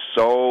 I was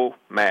so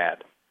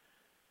mad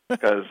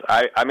because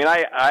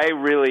I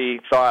really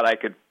thought I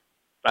could,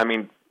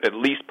 at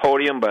least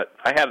podium, but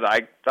I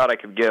thought I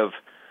could give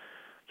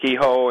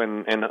Kehoe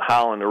and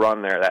Holland to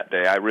run there that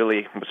day. I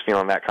really was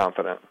feeling that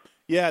confident.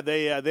 Yeah,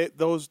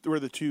 those were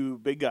the two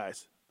big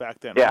guys back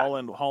then. Yeah.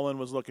 Holland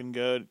was looking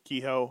good.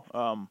 Kehoe.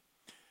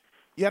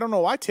 I don't know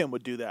why Tim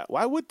would do that.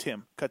 Why would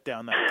Tim cut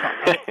down that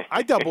top?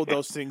 I doubled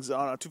those things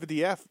on a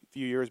 250F a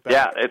few years back.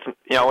 Yeah, it's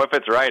if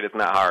it's right, it's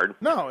not hard.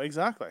 No,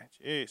 exactly.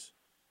 Jeez.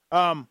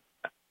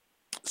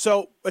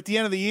 So at the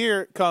end of the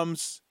year it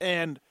comes,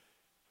 and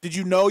did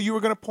you know you were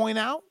going to point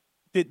out?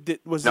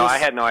 No, I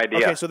had no idea.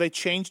 Okay, so they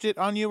changed it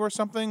on you or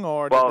something,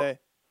 or well, did they?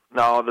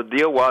 No, the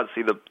deal was,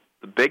 the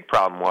big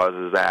problem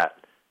is that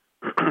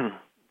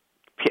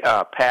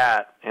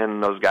Pat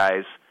and those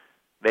guys,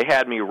 they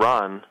had me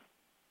run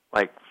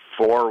like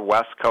 4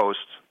 West Coast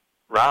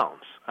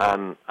rounds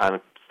on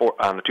the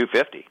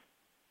 250.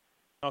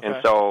 Okay. And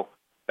so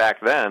back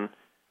then,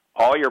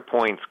 all your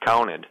points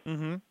counted.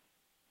 Mm-hmm.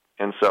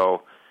 And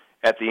so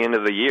at the end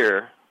of the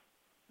year,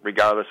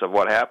 regardless of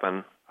what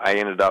happened, I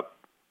ended up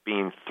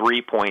being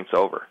 3 points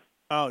over.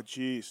 Oh,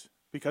 geez.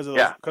 Because of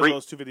those, of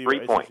those 250 3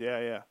 races. points.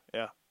 Yeah.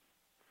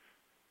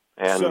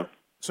 And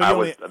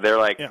so they're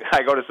like, yeah.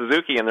 I go to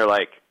Suzuki and they're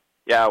like,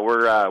 yeah,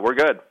 we're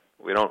good.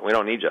 We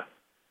don't need you.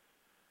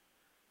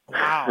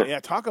 Wow. Yeah.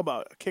 Talk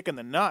about a kick in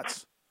the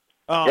nuts.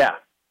 Yeah.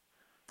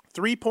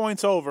 3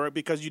 points over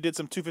because you did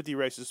some 250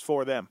 races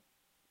for them.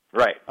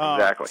 Right.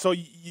 Exactly. So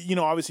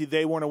obviously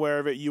they weren't aware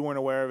of it. You weren't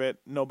aware of it.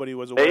 Nobody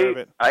was aware of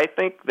it. I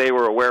think they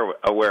were aware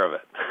of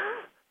it.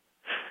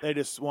 They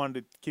just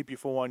wanted to keep you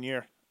for 1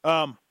 year.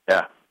 Yeah.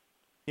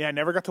 Yeah. I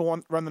never got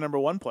to run the number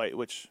 1 plate,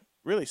 which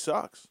really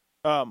sucks.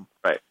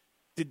 Right.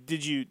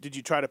 Did you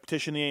try to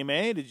petition the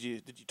AMA? Did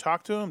you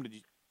talk to them? Did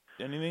you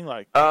anything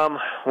like?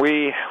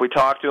 We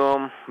talked to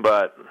them,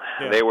 but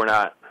they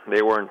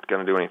weren't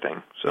going to do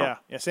anything. So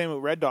yeah. Same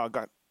with Red Dog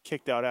got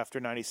kicked out after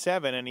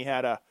 '97, and he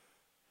had a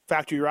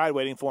factory ride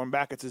waiting for him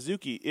back at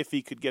Suzuki if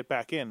he could get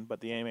back in,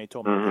 but the AMA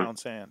told him to pound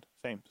sand.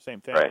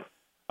 Same thing. Right.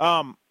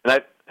 And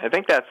I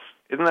think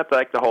isn't that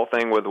like the whole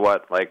thing with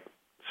what like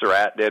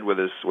Surratt did with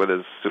his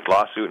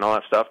lawsuit and all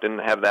that stuff? Didn't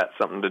have that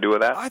something to do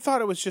with that? I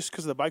thought it was just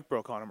because the bike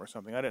broke on him or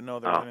something. I didn't know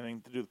there was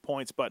anything to do with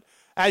points. But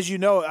as you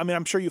know, I mean,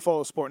 I'm sure you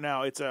follow sport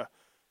now. It's a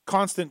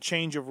constant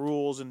change of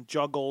rules and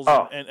juggles,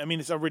 and I mean,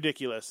 it's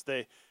ridiculous.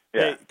 They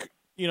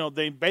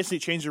basically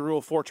changed the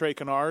rule for Trey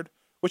Kennard,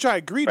 which I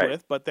agreed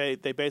with, but they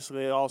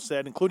basically all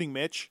said, including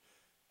Mitch,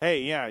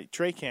 hey, yeah,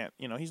 Trey can't,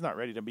 he's not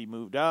ready to be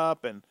moved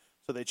up, and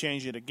so they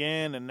changed it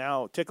again, and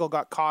now Tickle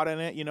got caught in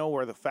it,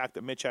 where the fact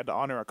that Mitch had to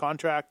honor a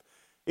contract.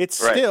 It's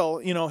still,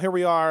 here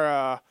we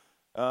are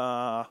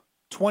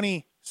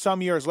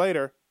 20-some years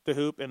later,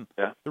 Dehoop, and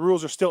the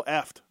rules are still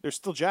effed. They're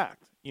still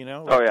jacked,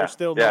 There's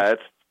still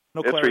it's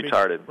clarity.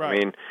 Retarded. Right. I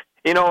mean,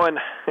 and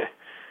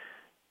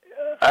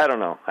I don't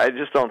know. I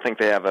just don't think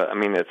they have at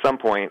some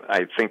point,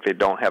 I think they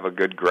don't have a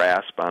good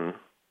grasp on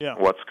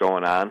what's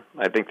going on.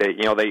 I think they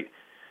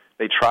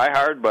try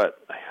hard, but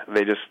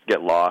they just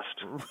get lost.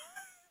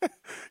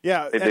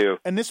 Yeah, they do.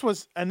 And this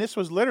was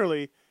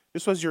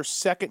your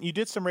second. You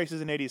did some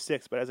races in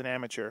 '86, but as an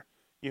amateur,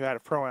 you had a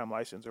Pro-Am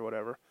license or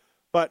whatever.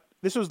 But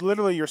this was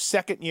literally your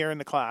second year in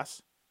the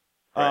class.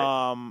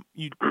 Right.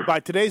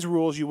 By today's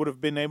rules, you would have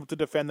been able to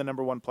defend the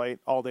number 1 plate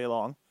all day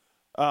long.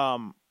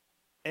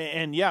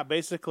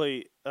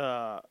 Basically,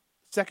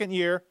 second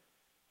year,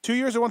 2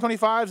 years of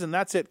 125s, and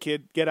that's it,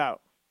 kid. Get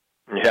out.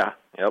 Yeah.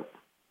 Yep.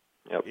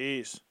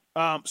 Jeez.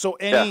 So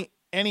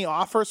any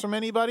offers from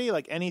anybody?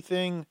 Like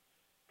anything?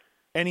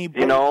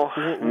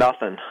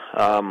 Nothing.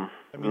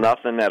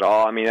 Nothing at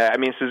all. I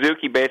mean,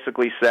 Suzuki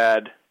basically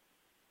said,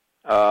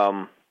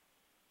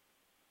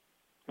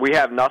 we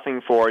have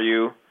nothing for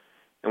you,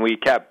 and we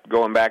kept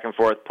going back and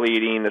forth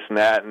pleading this and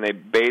that, and they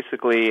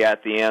basically,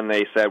 at the end,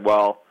 they said,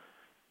 well,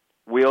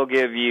 we'll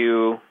give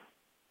you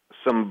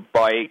some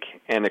bike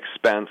and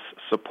expense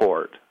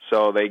support.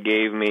 So they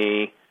gave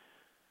me,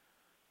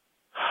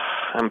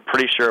 I'm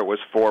pretty sure it was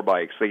 4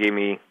 bikes. They gave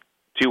me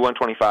 2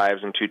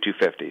 125s and 2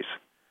 250s.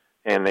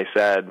 And they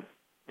said,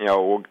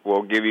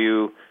 we'll give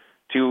you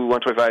 2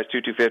 125s,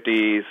 2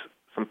 250s,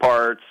 some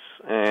parts,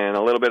 and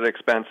a little bit of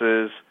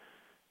expenses,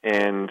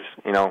 and,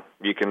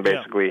 you can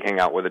basically hang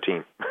out with a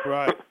team.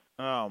 Right.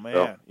 Oh, man.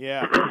 So.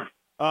 Yeah.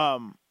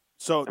 And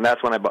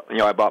that's when I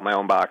bought my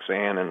own box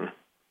van and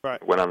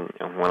went on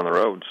the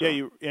road. So.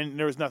 Yeah, and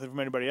there was nothing from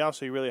anybody else,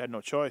 so you really had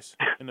no choice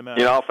in the matter.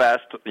 You know how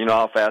fast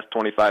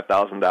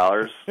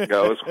 $25,000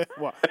 goes.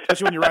 Well,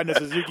 especially when you're riding a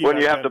Suzuki. When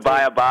you have to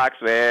buy a box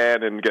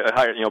van and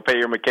pay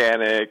your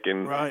mechanic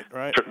and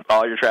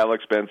all your travel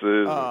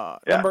expenses.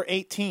 Number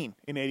 18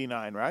 in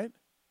 '89, right?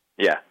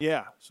 Yeah.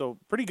 Yeah. So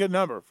pretty good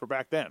number for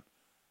back then.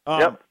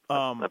 Yep.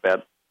 Not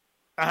bad.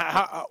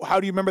 How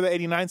do you remember the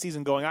 '89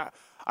 season going?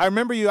 I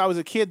remember you. I was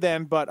a kid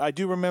then, but I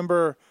do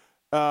remember.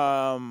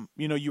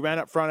 You ran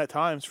up front at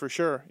times for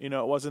sure. It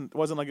wasn't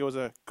like it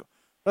wasn't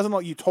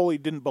like you totally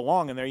didn't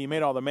belong in there. You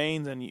made all the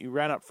mains and you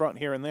ran up front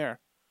here and there.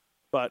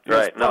 But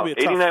right, no,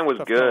 '89 was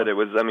good. It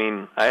was.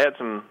 I had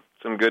some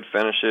good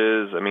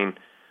finishes.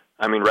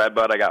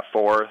 Redbud I got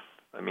 4th.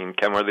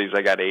 Kenworthy's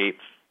I got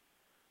 8th.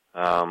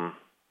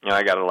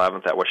 I got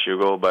 11th at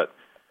Washougal, but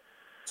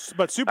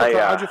But Supercross,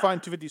 how did you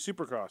find 250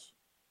 Supercross?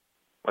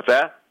 What's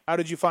that? How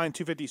did you find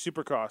 250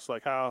 Supercross?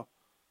 Like how?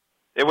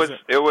 It was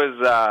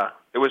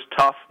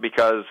tough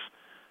because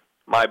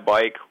my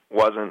bike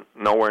wasn't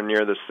nowhere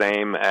near the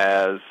same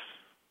as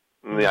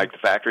like the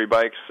factory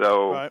bikes.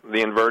 So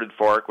the inverted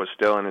fork was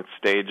still in its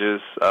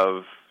stages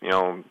of,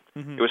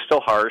 it was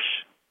still harsh.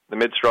 The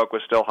mid-stroke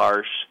was still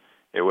harsh.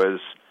 It was,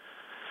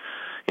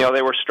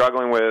 they were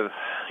struggling with,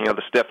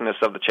 the stiffness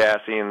of the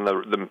chassis, and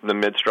the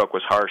mid-stroke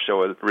was harsh,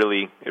 so it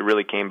really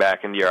came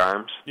back into your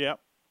arms. Yeah.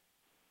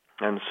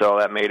 And so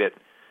that made it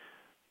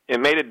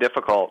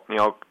difficult,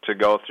 to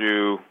go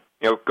through,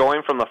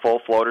 going from the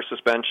full floater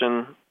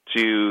suspension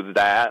to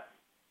that,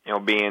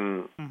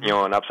 being,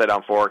 an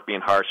upside-down fork,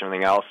 being harsh and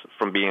everything else,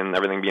 from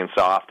everything being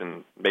soft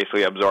and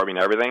basically absorbing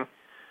everything.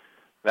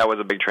 That was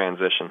a big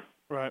transition.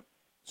 Right.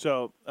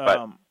 So,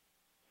 so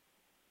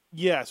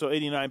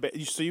 89,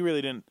 so you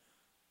really didn't.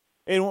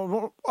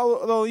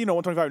 Although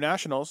 125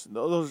 nationals,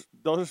 those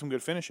are some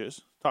good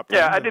finishes. Top 10.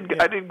 Yeah, I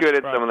did good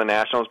at some of the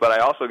nationals, but I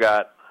also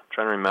got. I'm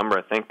trying to remember.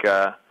 I think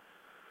at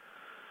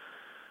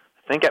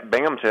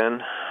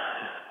Binghamton.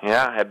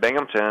 Yeah, at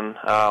Binghamton.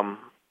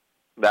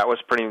 That was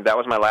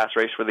my last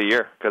race for the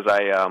year because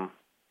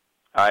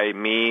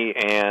me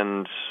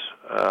and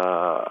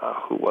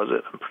who was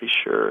it? I'm pretty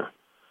sure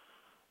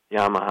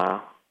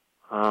Yamaha.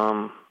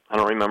 I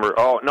don't remember.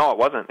 Oh no, it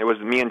wasn't. It was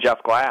me and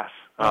Jeff Glass.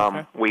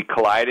 Okay. We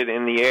collided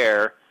in the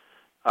air.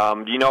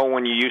 Do you know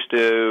when you used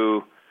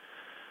to,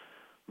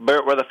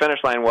 where the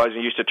finish line was,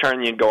 you used to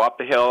turn, you'd go up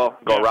the hill,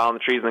 go around the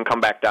trees, and then come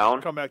back down?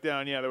 Come back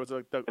down, yeah. There was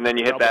and then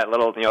you hit that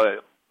little,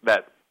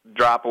 that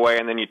drop away,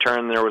 and then you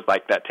turn, there was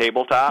like that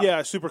tabletop.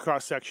 Yeah,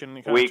 Supercross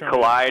section. We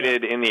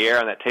collided in the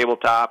air on that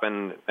tabletop,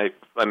 and it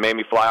made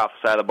me fly off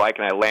the side of the bike,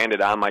 and I landed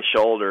on my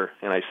shoulder,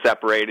 and I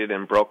separated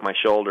and broke my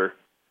shoulder.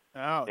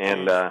 Oh,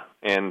 and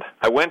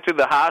I went to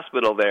the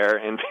hospital there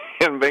in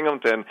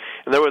Binghamton,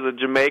 and there was a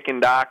Jamaican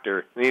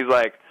doctor, and he's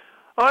like,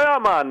 "Oh yeah,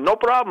 man, no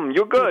problem.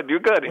 You're good.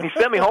 And he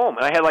sent me home,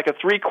 and I had like a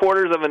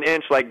 3/4 of an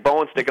inch like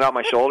bone sticking out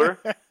my shoulder.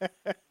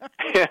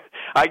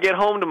 I get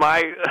home to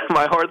my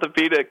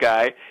orthopedic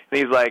guy, and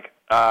he's like,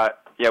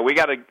 "Yeah, we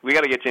gotta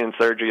get you in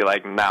surgery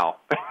like now."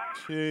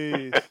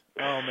 Jeez.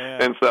 Oh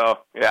man. And so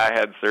I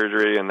had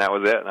surgery, and that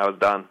was it. And I was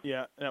done.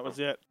 Yeah, that was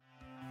it.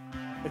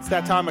 It's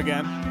that time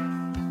again.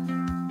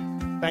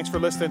 Thanks for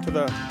listening to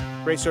the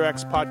Racer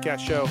X podcast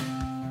show,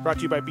 brought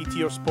to you by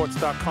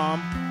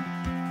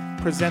BTOsports.com,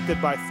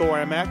 presented by Thor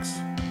MX.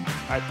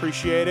 I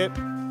appreciate it.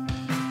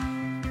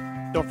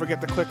 Don't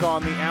forget to click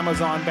on the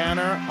Amazon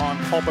banner on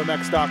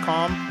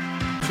pulpmx.com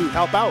to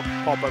help out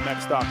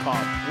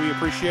pulpmx.com. We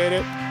appreciate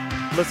it.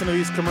 Listen to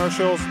these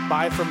commercials.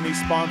 Buy from these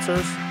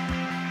sponsors.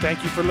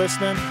 Thank you for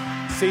listening.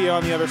 See you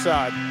on the other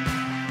side.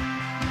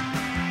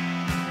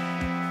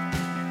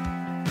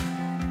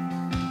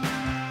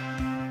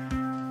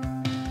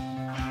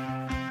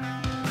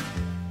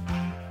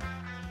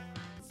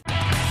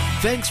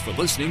 Thanks for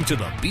listening to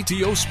the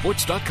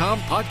BTOsports.com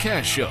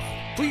podcast show.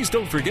 Please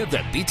don't forget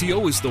that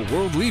BTO is the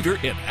world leader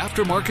in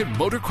aftermarket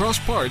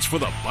motocross parts for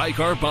the bike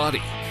or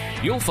body.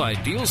 You'll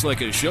find deals like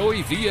a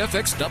Shoei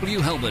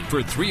VFXW helmet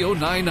for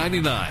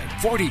 $309.99,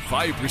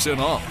 45%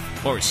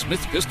 off, or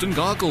Smith Piston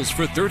goggles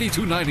for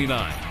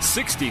 $32.99,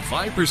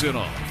 65%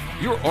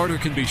 off. Your order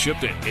can be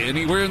shipped to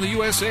anywhere in the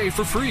USA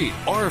for free,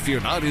 or if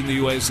you're not in the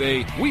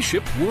USA, we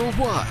ship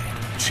worldwide.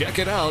 Check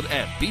it out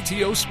at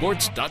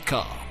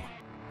BTOsports.com.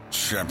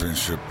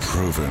 Championship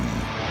proven.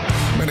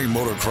 Many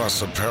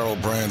motocross apparel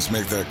brands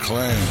make that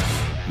claim,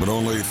 but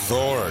only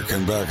Thor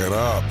can back it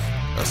up.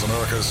 As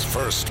America's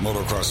first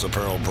motocross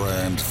apparel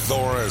brand,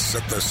 Thor has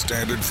set the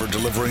standard for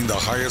delivering the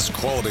highest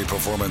quality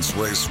performance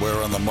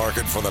racewear on the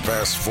market for the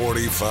past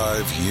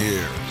 45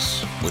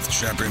 years. With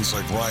champions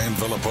like Ryan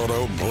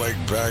Villapoto, Blake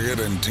Baggett,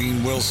 and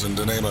Dean Wilson,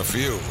 to name a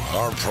few,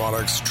 our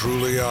products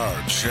truly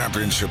are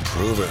championship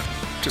proven.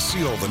 To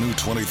see all the new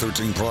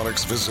 2013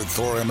 products, visit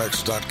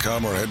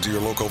ThorMX.com or head to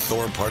your local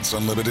Thor Parts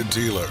Unlimited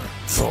dealer.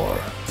 Thor,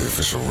 the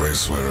official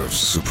racewear of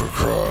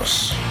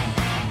Supercross.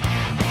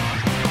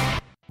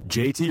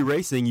 JT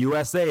Racing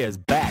USA is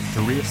back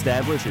to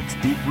reestablish its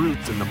deep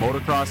roots in the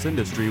motocross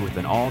industry with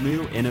an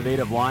all-new,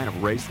 innovative line of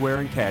racewear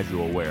and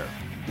casual wear.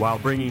 While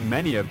bringing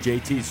many of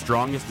JT's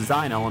strongest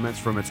design elements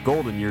from its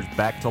golden years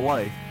back to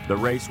life, the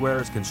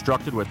racewear is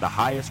constructed with the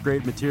highest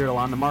grade material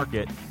on the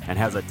market and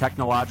has a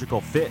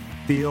technological fit,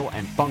 feel,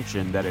 and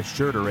function that is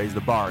sure to raise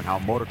the bar in how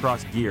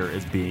motocross gear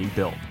is being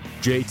built.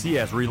 JT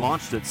has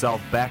relaunched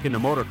itself back into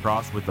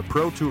motocross with the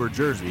Pro Tour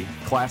jersey,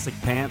 classic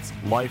pants,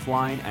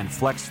 lifeline, and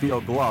flex feel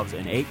gloves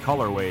in 8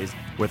 colorways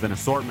with an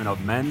assortment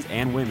of men's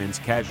and women's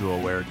casual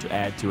wear to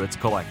add to its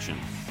collection.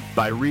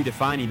 By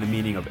redefining the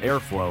meaning of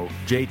airflow,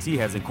 JT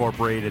has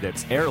incorporated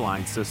its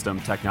airline system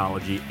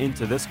technology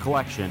into this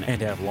collection and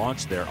have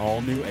launched their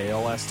all-new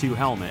ALS2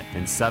 helmet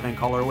in 7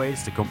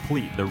 colorways to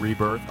complete the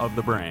rebirth of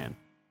the brand.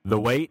 The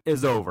wait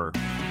is over.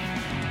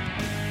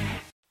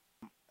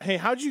 Hey,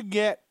 how'd you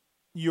get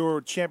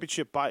your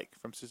championship bike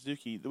from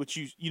Suzuki, which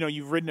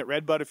you've ridden at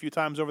Redbud a few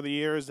times over the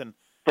years, and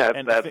Yeah,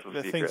 and that's the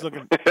the thing's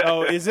secret. looking.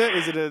 Oh, is it?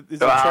 Is it a?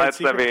 Is it Well, a trade it's,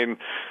 secret? I mean,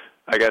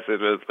 I guess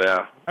it was.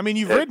 Yeah. I mean,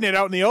 you've ridden it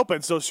out in the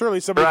open, so surely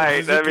somebody.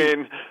 Right. I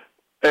mean,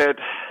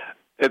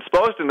 it's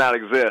supposed to not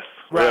exist.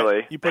 Right.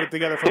 Really. You put it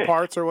together for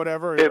parts or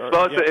whatever. It's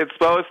supposed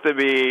to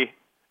be.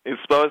 It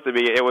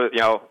was.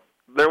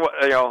 There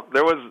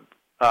was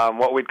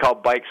what we'd call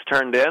bikes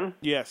turned in.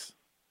 Yes.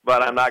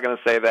 But I'm not going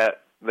to say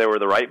that they were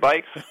the right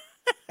bikes.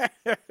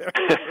 Right.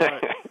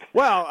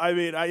 Well, I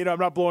mean, I'm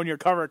not blowing your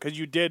cover because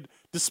you did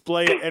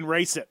display it and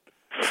race it.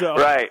 So.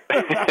 Right.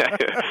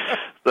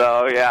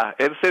 So yeah,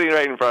 it's sitting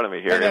right in front of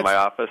me here in my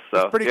office.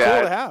 So it's pretty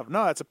cool to have.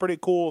 No, it's a pretty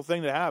cool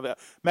thing to have.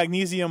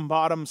 Magnesium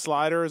bottom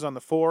sliders on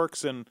the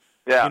forks, and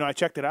I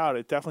checked it out.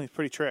 It definitely is a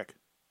pretty trick.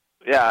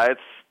 Yeah,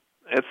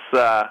 it's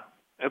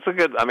a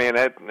good. I mean,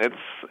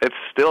 it's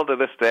still to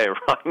this day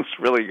runs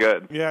really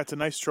good. Yeah, it's a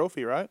nice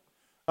trophy, right?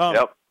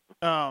 Yep.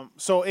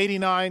 So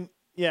 89.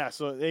 Yeah,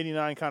 so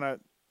 89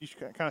 you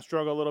kind of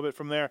struggle a little bit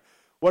from there.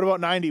 What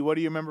about 90? What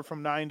do you remember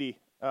from 90?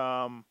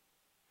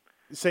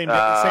 Same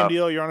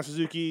deal. You're on a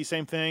Suzuki,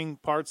 same thing,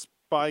 parts,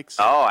 bikes.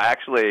 Oh,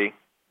 actually,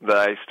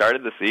 I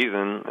started the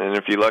season, and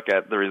if you look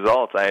at the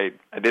results, I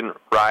didn't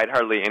ride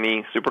hardly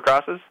any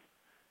Supercrosses.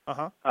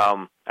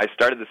 I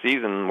started the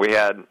season.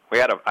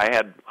 I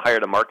had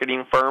hired a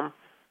marketing firm,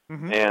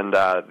 and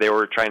they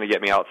were trying to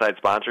get me outside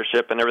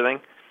sponsorship and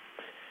everything.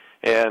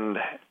 And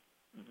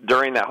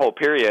during that whole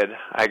period,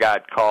 I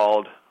got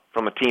called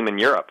from a team in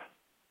Europe.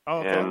 Oh,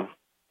 okay. And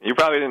you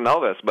probably didn't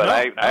know this, but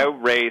I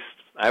raced.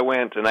 I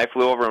went and I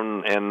flew over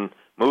and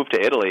moved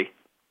to Italy,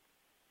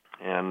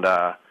 and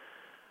I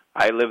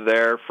lived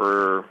there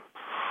for,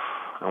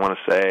 I want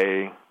to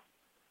say,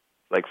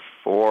 like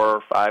 4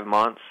 or 5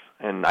 months,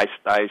 and I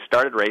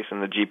started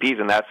racing the GPs,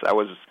 and I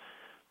was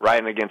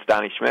riding against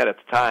Donnie Schmidt at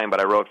the time, but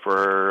I rode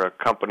for a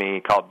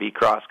company called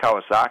B-Cross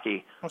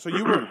Kawasaki. Oh, so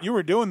you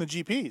were doing the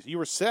GPs. You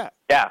were set.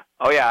 Yeah.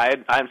 Oh, yeah.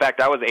 In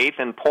fact, I was 8th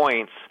in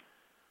points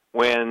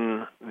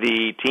when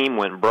the team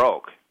went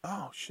broke.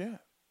 Oh, shit.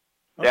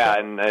 Okay. Yeah,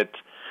 and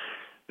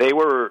they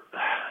were.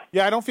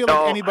 Yeah, I don't feel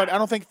like anybody. I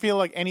don't feel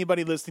like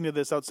anybody listening to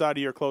this outside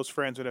of your close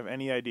friends would have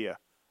any idea.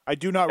 I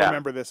do not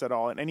remember this at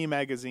all in any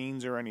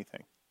magazines or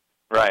anything.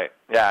 Right.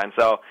 Yeah, and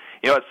so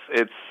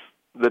it's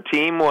the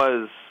team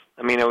was.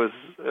 I mean, it was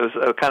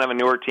a kind of a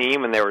newer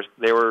team, and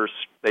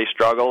they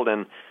struggled.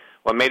 And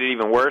what made it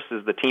even worse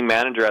is the team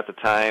manager at the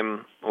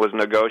time was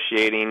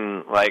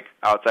negotiating like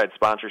outside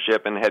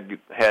sponsorship and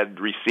had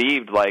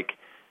received like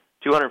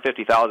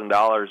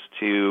 $250,000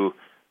 to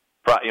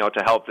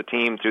help the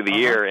team through the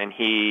year, and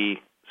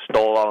he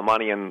stole all the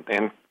money and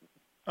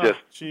just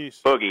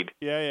boogied.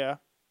 Yeah.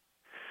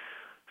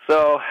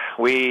 So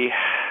we,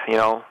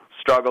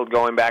 struggled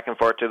going back and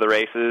forth to the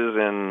races,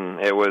 and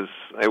it was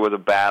a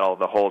battle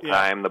the whole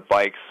time. Yeah. The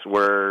bikes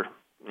were,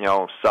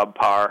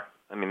 subpar.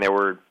 I mean, they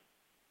were.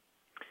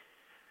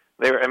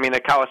 I mean, the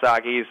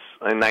Kawasaki's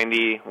in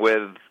 90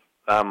 with.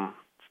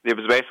 It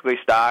was basically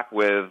stock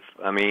with.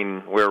 I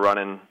mean, we were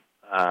running.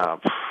 I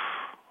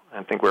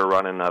think we were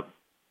running a.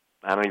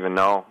 I don't even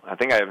know. I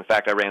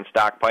ran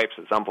stock pipes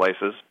at some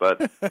places,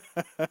 but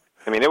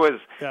I mean, it was.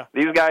 Yeah.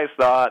 These guys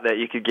thought that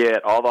you could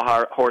get all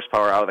the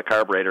horsepower out of the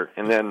carburetor,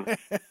 and then.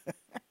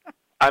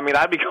 I mean,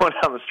 I'd be going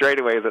down the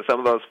straightaways at some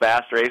of those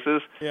fast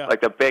races, like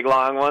the big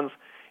long ones,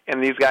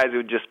 and these guys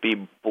would just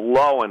be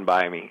blowing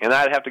by me, and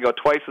I'd have to go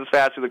twice as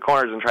fast through the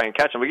corners and try and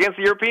catch them. Against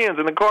the Europeans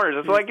in the corners,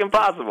 it's like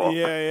impossible.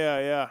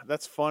 Yeah.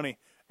 That's funny.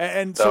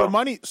 And so the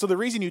money. So the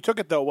reason you took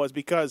it though was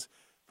because.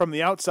 From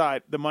the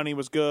outside, the money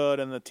was good,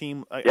 and the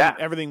team,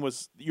 everything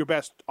was your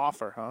best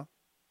offer, huh?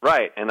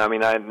 Right, and I mean,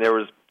 they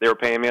were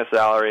paying me a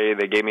salary.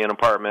 They gave me an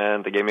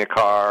apartment. They gave me a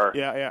car.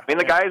 Yeah. I mean,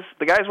 the guys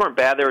weren't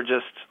bad. They were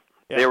just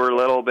they were a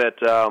little bit,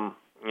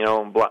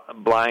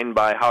 blind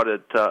by how to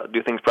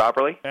do things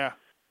properly. Yeah.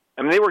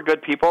 I mean, they were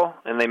good people,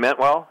 and they meant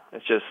well.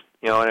 It's just,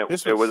 and it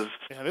was.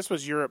 Yeah, this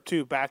was Europe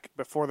too, back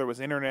before there was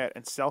internet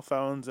and cell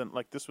phones, and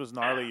like this was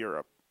gnarly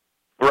Europe.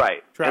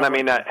 Right, and I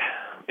mean,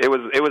 it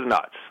was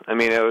nuts. I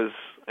mean, it was.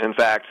 In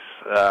fact,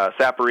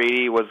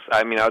 Saporiti was.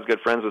 I mean, I was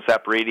good friends with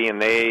Saporiti, and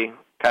they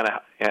kind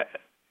of.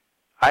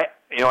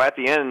 At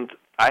the end,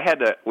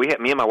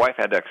 me and my wife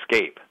had to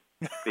escape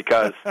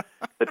because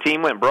the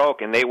team went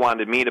broke, and they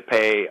wanted me to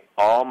pay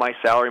all my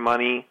salary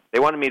money. They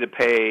wanted me to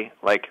pay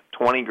like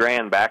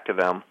 $20,000 back to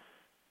them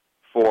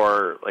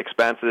for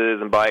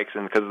expenses and bikes,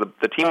 and because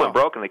the team went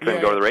broke and they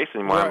couldn't go to the race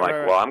anymore. I'm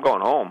like, well, I'm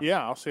going home.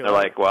 Yeah, I'll see you later.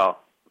 They're like, well,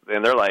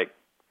 and they're like,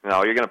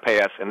 no, you're going to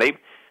pay us, and they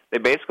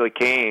basically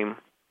came.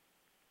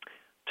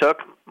 Took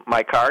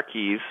my car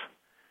keys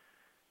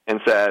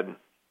and said,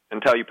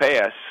 until you pay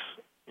us,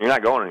 you're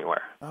not going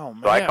anywhere. Oh,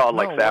 man. So I called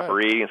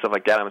Saporiti and stuff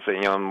like that. I'm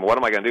saying, what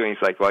am I going to do? And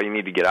he's like, well, you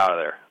need to get out of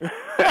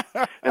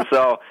there. And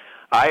so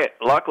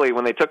luckily,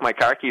 when they took my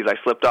car keys, I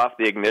slipped off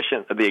the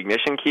ignition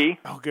key.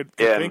 Oh, good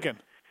thinking.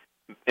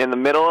 In the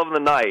middle of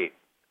the night,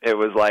 it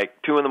was like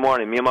 2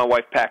 a.m. Me and my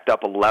wife packed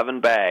up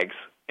 11 bags,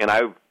 and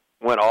I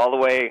went all the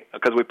way,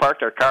 because we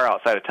parked our car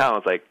outside of town.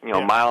 It was like,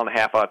 a mile and a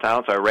half out of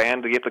town, so I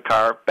ran to get the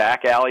car,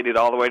 back alleyed it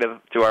all the way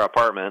to our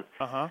apartment.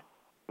 Uh-huh.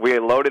 We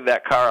loaded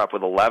that car up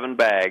with 11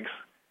 bags,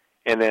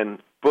 and then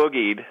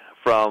boogied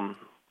from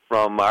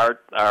our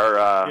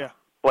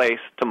place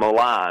to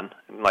Milan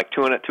in like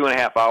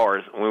 2.5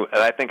 hours. And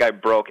I think I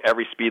broke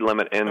every speed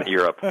limit in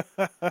Europe.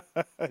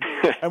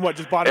 And what?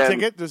 Just bought a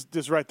ticket?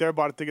 Just right there,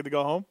 bought a ticket to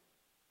go home?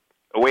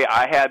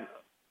 I had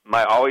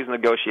always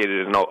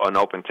negotiated an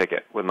open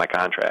ticket with my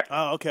contract.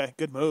 Oh, okay,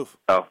 good move.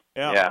 Oh,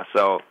 yeah.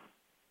 So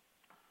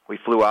we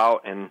flew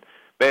out, and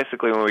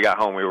basically when we got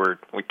home,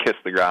 we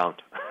kissed the ground.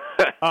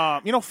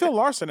 Phil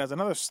Larson has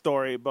another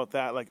story about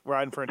that, like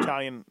riding for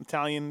an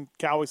Italian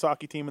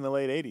Kawasaki team in the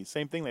late '80s.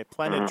 Same thing. They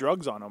planted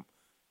drugs on him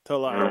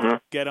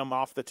to get him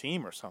off the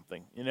team or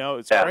something.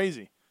 It's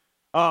crazy.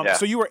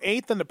 So you were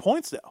 8th in the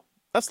points, though.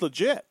 That's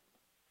legit.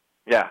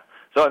 Yeah.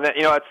 So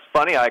it's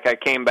funny. Like I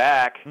came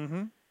back.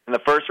 Mm-hmm. In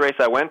the first race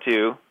I went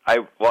to,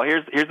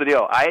 here's the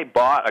deal. I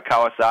bought a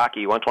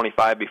Kawasaki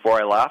 125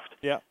 before I left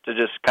to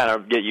just kind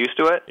of get used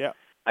to it. Yeah.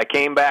 I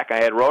came back. I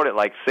had rode it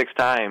like 6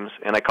 times,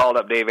 and I called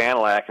up Dave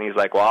Anilak, and he's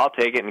like, "Well, I'll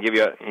take it and give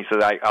you." He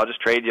says, "I'll just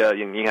trade you.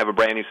 You can have a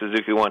brand new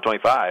Suzuki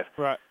 125."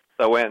 Right.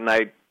 So I went and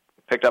I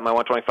picked up my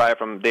 125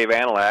 from Dave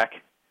Anilak,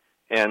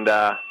 and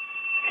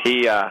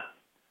he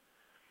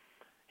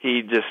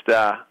just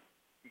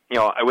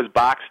it was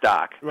box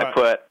stock. Right.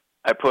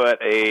 I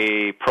put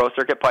a Pro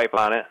Circuit pipe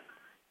on it,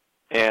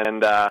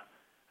 and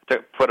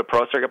put a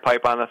Pro Circuit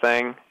pipe on the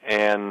thing,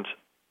 and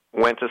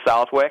went to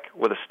Southwick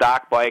with a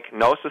stock bike,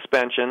 no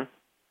suspension,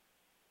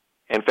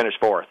 and finished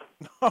 4th.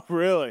 Oh,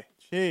 really?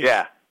 Jeez.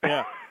 Yeah.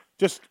 Yeah.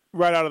 Just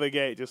right out of the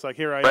gate, just like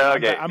here I am. Right out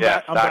of the gate. I'm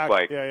back.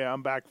 Bike. Yeah.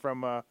 I'm back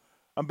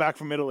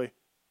from Italy.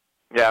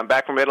 Yeah, I'm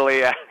back from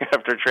Italy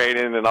after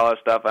training and all that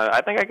stuff.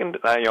 I think I can,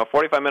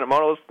 45-minute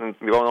motos and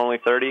going only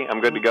 30. I'm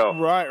good to go.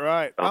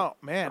 Right. Oh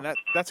man,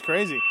 that's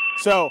crazy.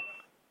 So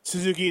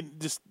Suzuki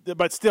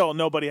but still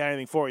nobody had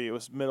anything for you. It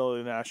was middle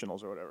of the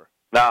Nationals or whatever.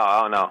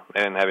 No, they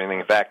didn't have anything.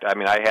 In fact, I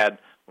mean, I had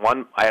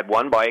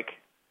one bike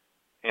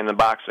in the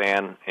box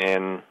van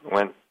and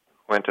went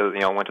to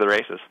the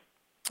races.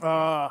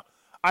 I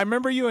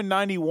remember you in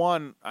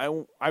 '91.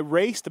 I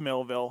raced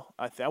Millville.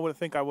 I would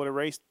have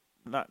raced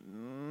not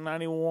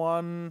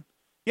 91.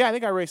 Yeah, I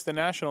think I raced the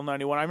National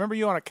 '91. I remember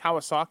you on a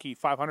Kawasaki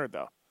 500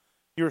 though.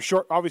 You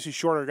were obviously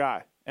shorter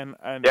guy. And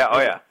yeah, oh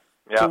yeah.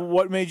 So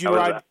what made you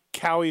ride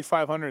Cowie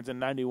 500s in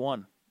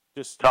 '91?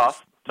 Just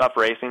tough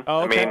racing.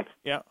 Oh, okay.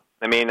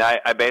 I mean,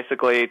 I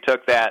basically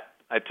took that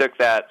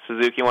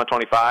Suzuki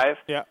 125.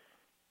 Yeah.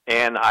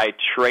 And I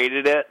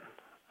traded it.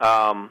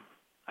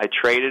 I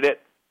traded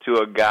it to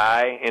a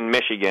guy in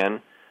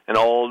Michigan, an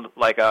old,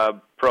 like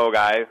a pro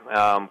guy.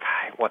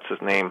 What's his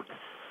name?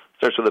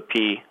 Starts with a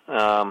P.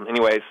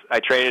 Anyways, I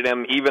traded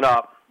him even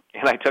up,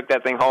 and I took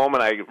that thing home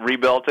and I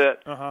rebuilt it.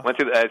 Uh-huh.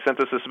 I sent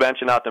the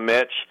suspension out to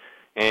Mitch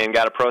and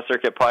got a Pro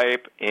Circuit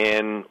pipe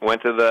and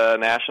went to the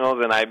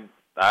Nationals, and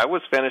I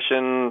was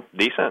finishing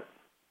decent.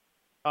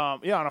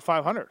 On a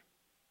 500.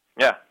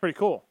 Yeah. Pretty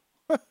cool.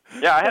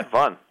 Yeah, I had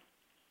fun.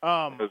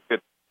 It was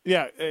good.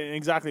 Yeah,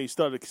 exactly. You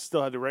still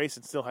had to race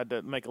and still had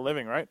to make a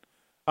living, right?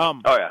 Oh,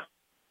 yeah.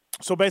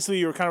 So basically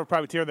you were kind of a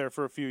privateer there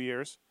for a few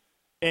years.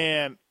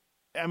 And,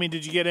 I mean,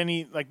 did you get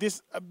any, like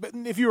this,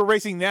 if you were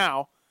racing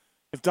now,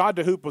 if Todd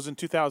Dehoop was in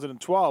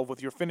 2012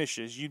 with your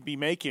finishes, you'd be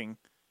making,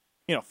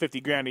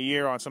 $50,000 a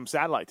year on some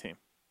satellite team.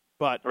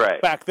 But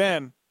back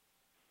then,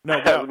 no.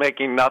 I was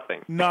making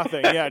nothing.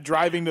 Nothing, yeah,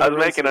 driving to I the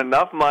was races. making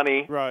enough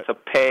money to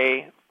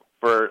pay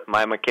for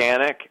my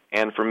mechanic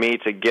and for me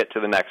to get to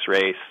the next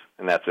race,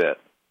 and that's it.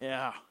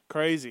 Yeah,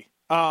 crazy.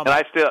 And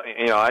I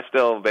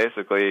still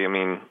basically, I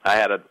mean,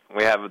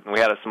 we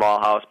had a small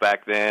house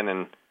back then,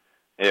 and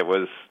it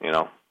was,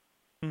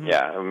 mm-hmm.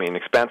 yeah, I mean,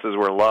 expenses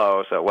were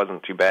low, so it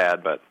wasn't too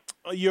bad, but.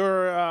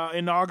 Your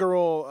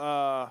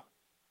inaugural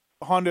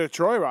Honda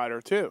Troy rider,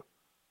 too.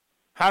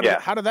 How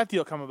did that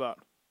deal come about?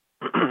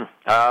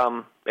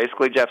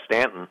 Basically Jeff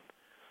Stanton.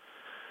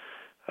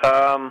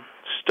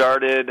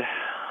 Started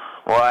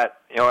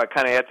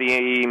kind of at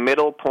the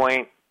middle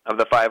point of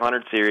the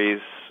 500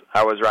 series.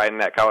 I was riding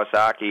that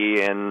Kawasaki,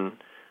 and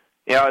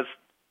I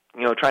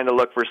was trying to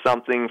look for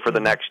something for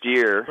the next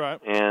year. Right.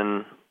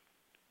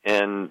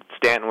 And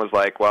Stanton was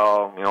like,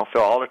 well,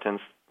 Phil Alderton's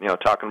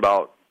talking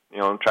about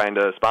trying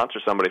to sponsor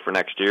somebody for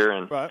next year,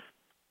 and right.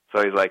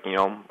 So he's like,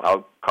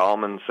 I'll call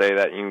him and say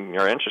that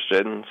you're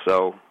interested, and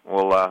so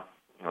we'll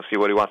see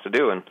what he wants to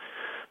do. And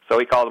so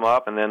he called him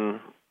up, and then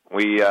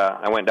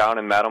I went down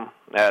and met him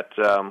at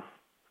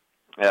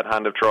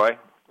Honda Troy,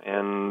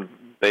 and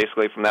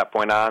basically from that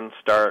point on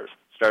started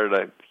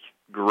a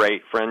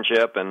great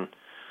friendship. And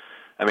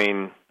I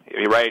mean,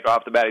 right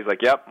off the bat, he's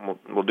like, "Yep,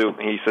 we'll do."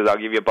 He says, "I'll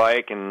give you a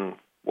bike and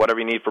whatever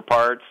you need for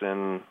parts,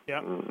 and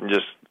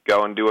just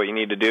go and do what you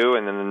need to do.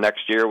 And then the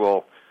next year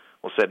we'll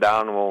sit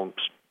down and we'll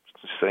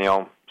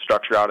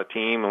structure out a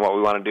team and what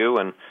we want to do."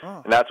 And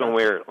that's when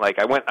we're like,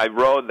 I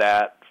rode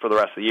that for the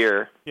rest of the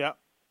year. Yeah.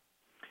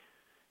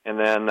 And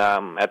then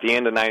at the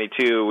end of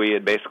 '92, we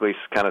had basically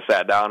kind of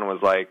sat down and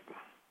was like,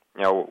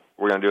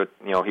 we're going to do it.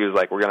 He was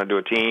like, we're going to do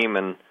a team,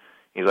 and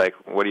he's like,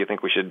 what do you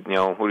think we should,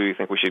 who do you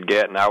think we should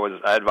get? And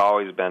I've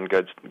always been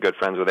good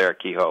friends with Eric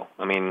Kehoe.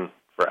 I mean,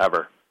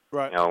 forever.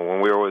 Right. You know,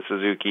 when we were with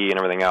Suzuki and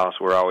everything else,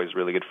 we were always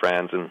really good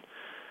friends. And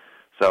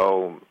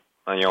so,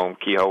 you know,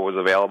 Kehoe was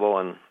available,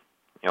 and,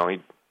 you know,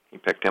 he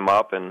picked him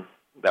up, and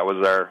that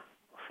was our,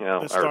 you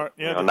know,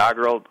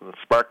 inaugural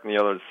spark. You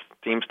know, the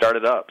team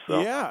started up.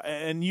 So. Yeah,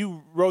 and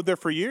you rode there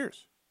for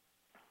years.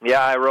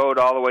 Yeah, I rode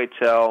all the way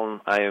till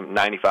I am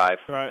 95.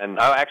 Right. And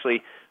I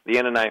actually, the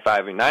end of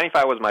 95.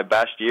 95 was my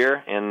best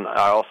year, and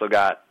I also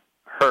got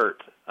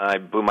hurt. I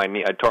blew my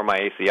knee. I tore my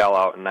ACL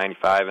out in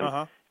 95, and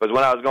it was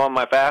when I was going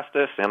my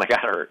fastest, and I got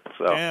hurt.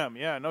 So. Damn,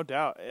 yeah, no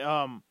doubt.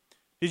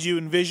 Did you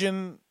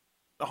envision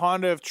the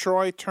Honda of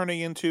Troy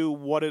turning into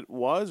what it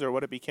was or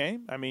what it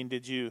became? I mean,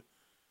 did you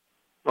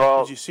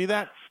see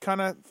that kind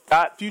of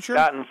future?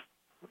 Scott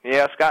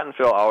and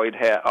Phil always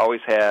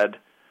had,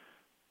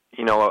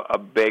 you know, a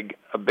big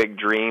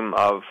dream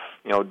of,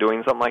 you know,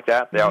 doing something like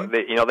that.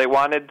 They you know, they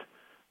wanted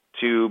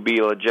to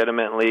be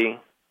legitimately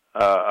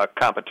a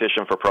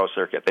competition for Pro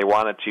Circuit. They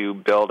wanted to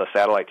build a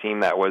satellite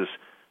team that was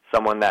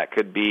someone that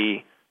could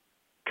be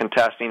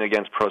contesting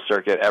against Pro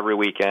Circuit every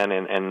weekend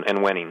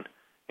and winning,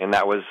 and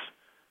that was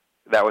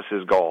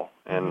his goal.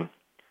 And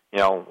you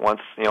know,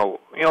 once you know,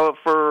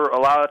 for a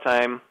lot of the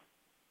time,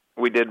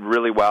 we did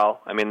really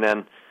well. I mean,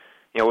 then.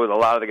 You know, with a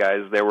lot of the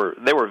guys, they were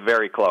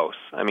very close.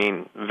 I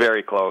mean,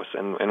 very close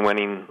and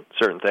winning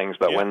certain things.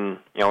 But when,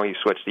 you know, he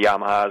switched to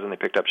Yamahas and they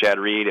picked up Chad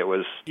Reed, it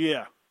was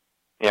it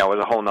was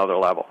a whole nother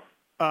level.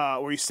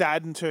 Were you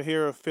saddened to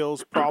hear of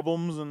Phil's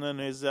problems and then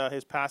his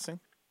passing?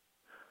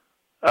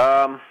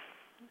 Yeah,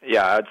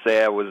 I'd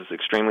say I was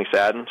extremely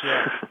saddened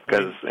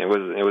because it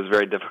was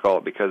very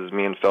difficult because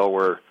me and Phil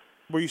were.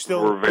 Were you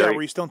still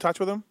in touch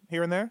with him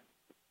here and there?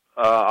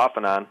 Off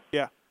and on.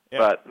 Yeah.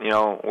 But you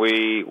know,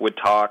 we would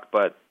talk,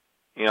 but.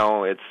 You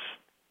know, it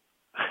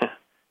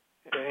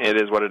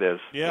is what it is.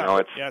 Yeah, you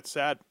know, it's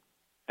sad.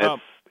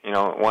 It's you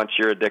know, once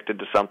you're addicted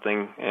to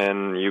something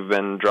and you've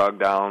been drugged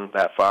down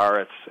that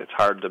far, it's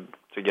hard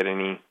to get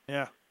any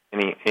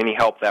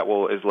help that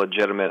is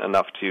legitimate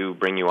enough to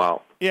bring you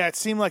out. Yeah, it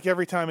seemed like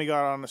every time he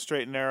got on the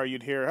straight and narrow,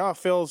 you'd hear, "Oh,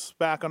 Phil's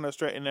back on the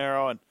straight and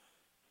narrow," and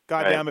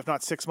goddamn, if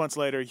not 6 months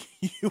later,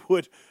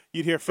 you'd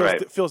hear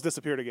Phil's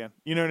disappeared again.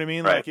 You know what I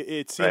mean? Right. Like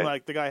it seemed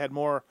like the guy had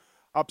more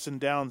ups and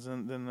downs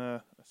than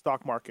the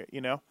stock market,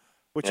 you know,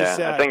 which is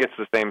sad. I think it's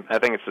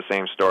the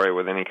same story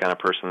with any kind of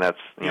person that's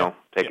know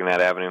taking that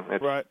avenue.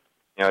 It's, right.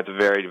 You know, it's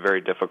very, very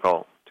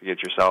difficult to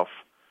get yourself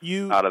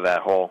out of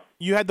that hole.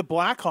 You had the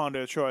black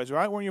Honda Troy's,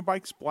 right? Weren't your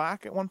bikes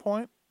black at one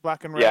point?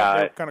 Black and red.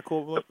 Yeah, kind of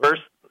cool. The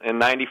first in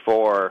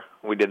 '94,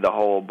 we did the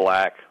whole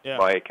black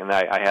bike, and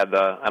I had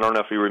I don't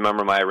know if you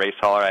remember my race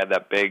hauler. I had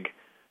that big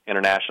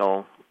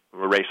international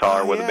race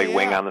hauler with a big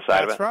wing on the side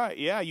of it. That's right.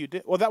 Yeah, you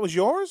did. Well, that was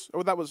yours,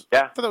 or that was?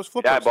 Yeah. I thought that was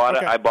Flipper's.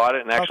 Yeah, I bought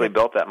it and actually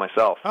built that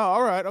myself. Oh,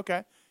 all right.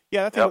 Okay.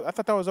 Yeah, I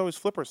thought that was always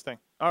Flipper's thing.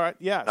 All right.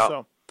 Yeah. No.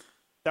 So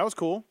that was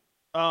cool.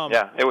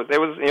 Yeah, it was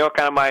you know,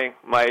 kind of my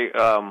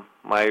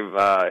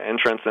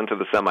entrance into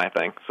the semi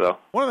thing. So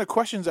one of the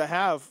questions I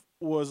have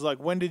was like,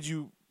 when did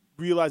you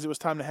realize it was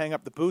time to hang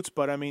up the boots?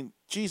 But I mean,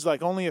 geez,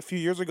 like only a few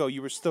years ago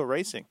you were still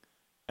racing.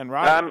 And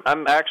riding.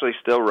 I'm actually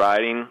still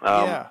riding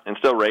and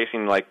still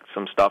racing like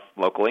some stuff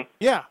locally.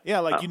 Yeah,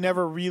 like you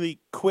never really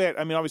quit.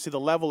 I mean, obviously the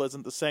level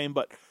isn't the same,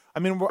 but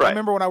I mean, I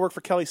remember when I worked for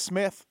Kelly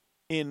Smith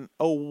in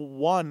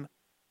 2001,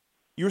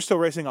 you were still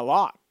racing a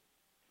lot.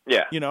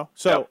 Yeah. You know,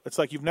 so it's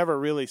like you've never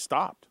really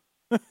stopped.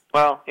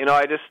 Well, you know,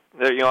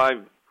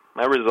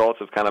 my results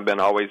have kind of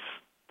been always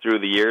through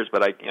the years,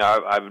 but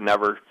I've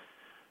never,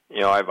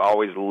 you know, I've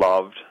always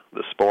loved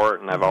the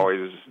sport and I've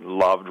always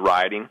loved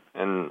riding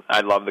and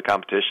I love the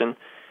competition.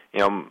 You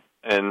know,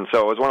 and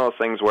so it was one of those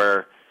things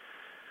where,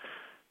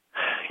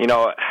 you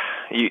know,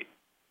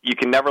 you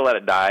can never let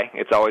it die.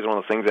 It's always one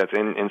of those things that's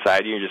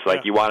inside you. You're just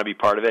like you want to be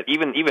part of it.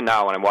 Even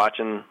now when I'm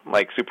watching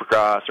like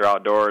Supercross or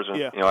outdoors, and,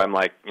 you know, I'm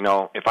like, you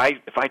know, if I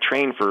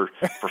train for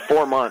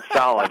 4 months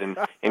solid and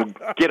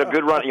get a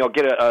good run, you know,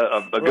 get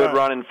a good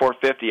run in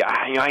 450,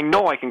 I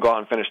know I can go out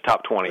and finish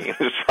top 20. It's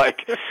just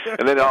like,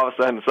 and then all of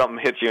a sudden something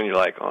hits you and you're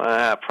like,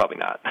 probably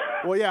not.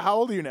 Well, yeah. How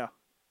old are you now?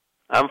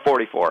 I'm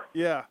 44.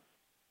 Yeah.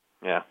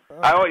 Yeah,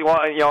 I always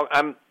want, you know,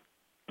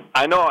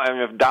 I know, I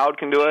mean, if Dowd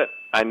can do it,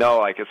 I know,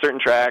 like at certain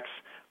tracks,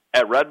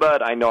 at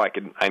Redbud, I know I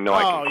can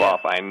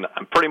qualify. I'm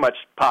pretty much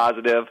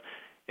positive.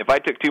 If I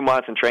took 2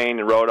 months and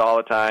trained and rode all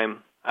the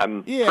time,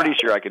 I'm pretty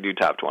sure I could do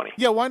top 20.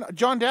 Yeah, why not?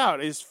 John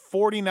Dowd is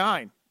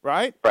 49,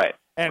 right? Right.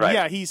 And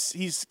he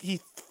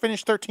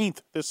finished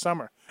 13th this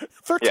summer.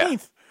 13th. Yeah.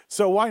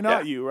 So why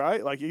not you,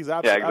 right? Like he's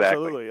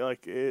absolutely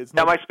like it's.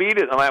 Now my speed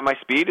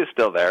is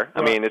still there.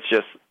 Right. I mean, it's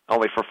just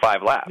only for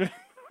 5 laps.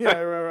 Yeah,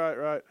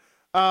 right.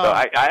 So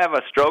I have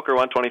a Stroker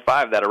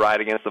 125 that I ride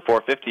against the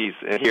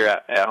 450s here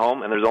at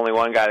home, and there's only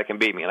one guy that can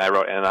beat me, and I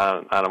rode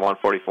on a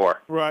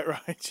 144. Right,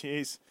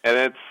 jeez. And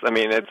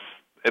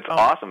it's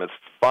awesome. It's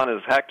fun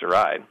as heck to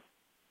ride.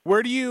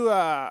 Where do you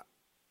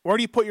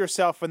put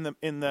yourself in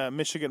the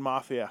Michigan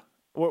Mafia?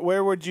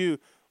 Where would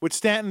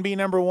Stanton be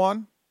number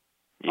one?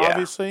 Yeah.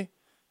 Obviously.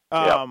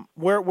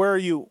 Where are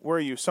you? Where are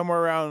you?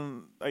 Somewhere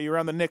around? Are you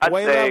around the Nick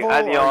Way level?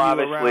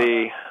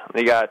 Obviously,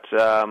 they got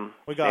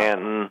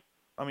Stanton.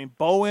 I mean,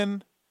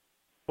 Bowen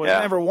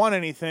never won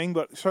anything,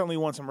 but certainly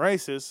won some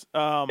races.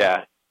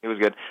 Yeah, he was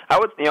good.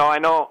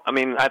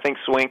 I think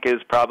Swink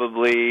is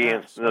probably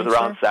is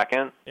around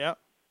second. Yeah.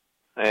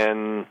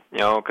 And,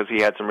 because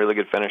he had some really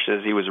good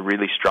finishes. He was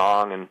really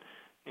strong, and,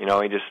 he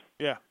just...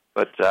 Yeah.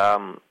 But,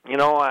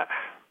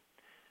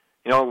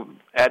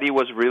 Eddie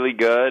was really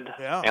good.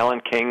 Yeah.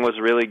 Alan King was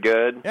really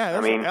good. Yeah,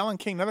 Alan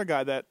King, another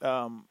guy that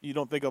you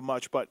don't think of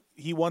much, but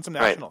he won some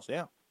nationals. Right.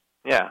 Yeah.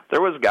 Yeah, there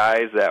was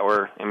guys that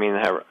were,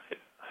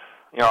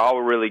 all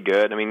were really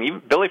good. I mean,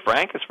 even Billy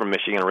Frank is from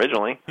Michigan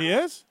originally. He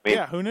is?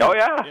 Yeah, who knew? Oh,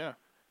 yeah. Yeah.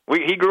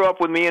 He grew up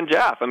with me and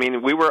Jeff. I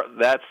mean,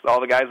 that's all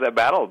the guys that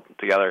battled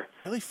together.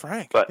 Billy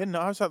Frank. But, didn't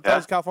know. I thought he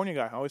was a California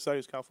guy. I always thought he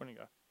was a California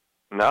guy.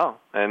 No.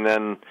 And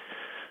then,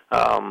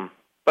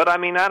 but I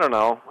mean, I don't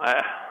know.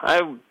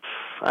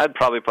 I'd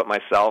probably put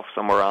myself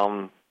somewhere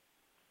around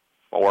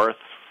fourth.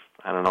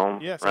 I don't know.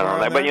 Yes, around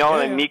that. But,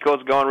 and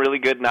Nico's going really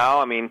good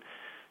now. I mean,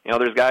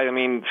 there's guys, I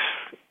don't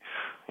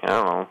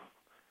know.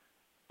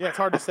 Yeah, it's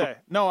hard to say.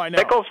 No, I know.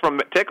 Tickle's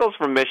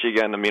from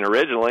Michigan. I mean,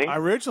 originally.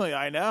 Originally,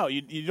 I know.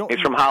 You don't.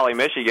 He's from Holly,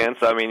 Michigan.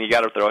 So I mean, you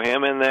got to throw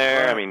him in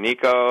there. Right. I mean,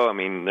 Nico. I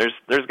mean,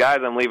 there's guys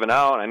I'm leaving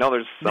out. I know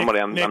there's somebody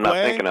I'm not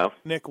thinking of.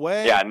 Nick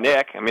Way. Yeah,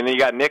 Nick. I mean, you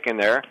got Nick in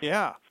there.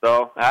 Yeah.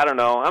 So I don't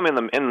know. I'm in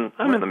the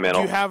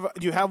middle.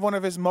 Do you have one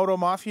of his Moto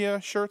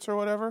Mafia shirts or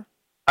whatever?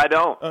 I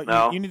don't.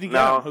 No. You need to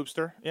get him,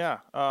 Hoopster. Yeah.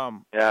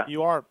 Yeah.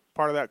 You are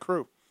part of that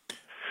crew.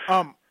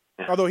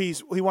 Although he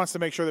wants to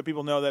make sure that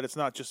people know that it's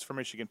not just for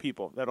Michigan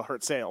people. That'll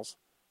hurt sales.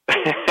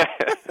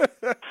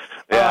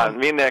 Yeah,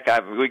 me and Nick,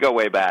 we go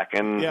way back,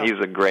 and he's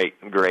a great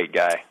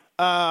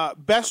guy.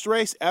 Best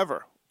race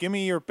ever. Give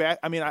me your best.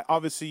 I mean,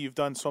 obviously you've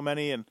done so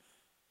many and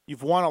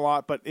you've won a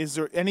lot, but is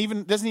there? And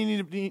even doesn't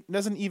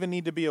even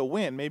need to be a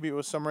win. Maybe it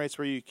was some race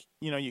where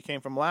you came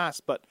from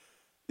last. But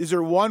is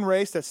there one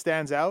race that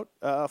stands out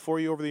for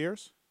you over the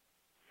years?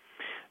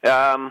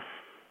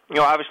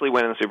 Obviously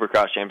winning the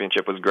Supercross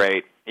championship was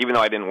great. Even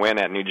though I didn't win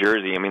at New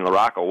Jersey, I mean,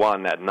 LaRocca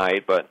won that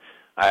night, but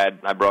I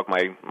broke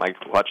my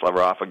clutch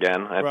lever off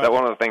again. Right. That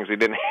one of the things we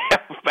didn't have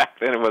back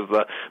then was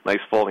the nice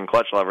folding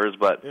clutch levers.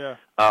 But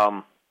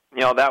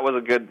that was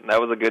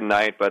a good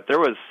night. But there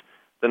was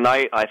the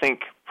night, I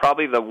think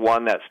probably the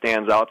one that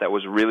stands out that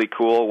was really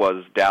cool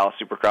was Dallas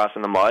Supercross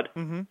in the mud.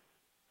 Mm-hmm.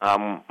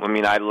 I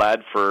mean, I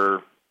led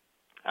for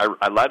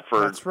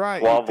That's right.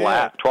 12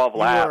 laps. You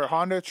were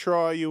Honda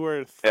Troy. You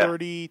were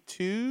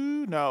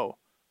 32? No.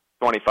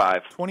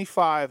 25.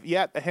 25.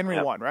 Yeah, the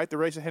Henry one, right? The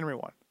race that Henry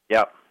won.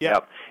 Yep.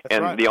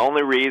 And right. the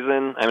only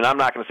reason, I mean, I'm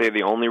not going to say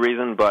the only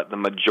reason, but the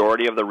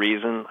majority of the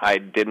reason I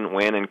didn't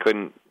win and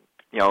couldn't,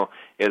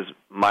 is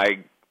my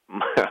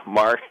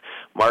Mark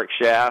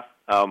Schaff.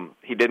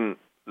 He didn't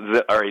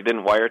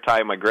wire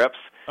tie my grips.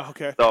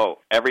 Okay. So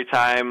every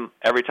time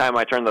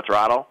I turned the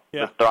throttle,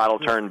 the throttle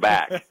turned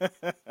back.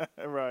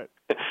 Right.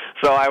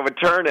 So I would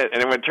turn it,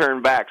 and it would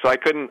turn back. So I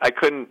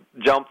couldn't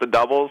jump the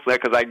doubles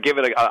because I'd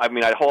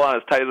hold on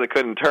as tight as I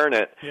couldn't turn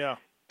it. Yeah.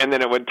 And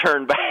then it would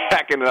turn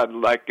back, and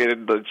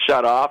it'd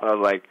shut off. And I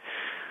was like,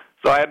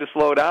 so I had to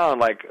slow down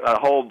like a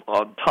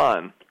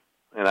ton.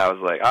 And I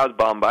was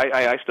bummed.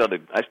 I still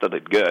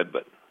did good,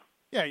 but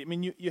yeah, I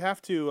mean you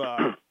have to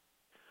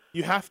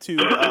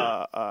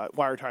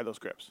wire tie those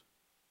grips.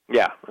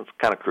 Yeah, it's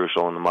kind of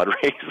crucial in the mud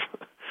race.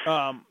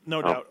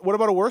 No doubt. What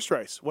about a worst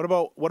race? What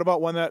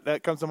about one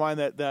that comes to mind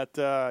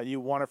that you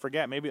want to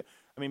forget? Maybe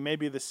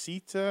the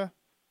seat coming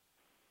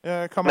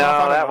off.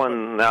 No, that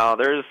one. No,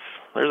 there's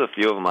a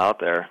few of them out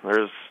there.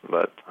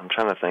 But I'm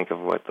trying to think of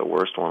what the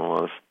worst one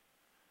was.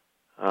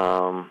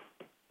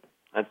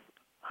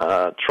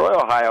 Troy,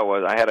 Ohio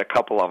was. I had a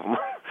couple of them.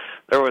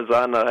 There was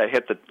one I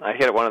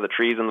hit one of the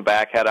trees in the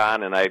back head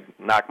on, and I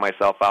knocked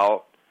myself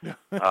out.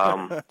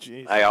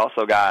 I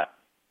also got.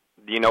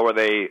 Do you know where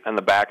in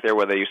the back there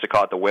where they used to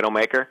call it the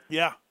Widowmaker?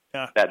 Yeah.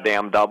 That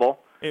damn double.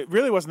 It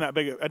really wasn't that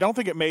big. I don't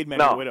think it made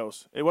many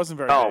widows. It wasn't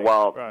very big. Oh,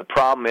 well, right. The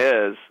problem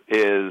is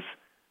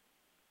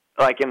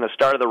like in the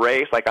start of the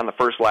race, like on the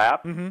first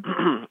lap,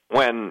 mm-hmm.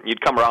 when you'd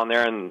come around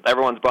there and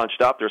everyone's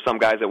bunched up, there's some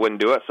guys that wouldn't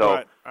do it.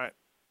 So, right.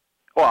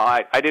 Well,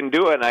 I didn't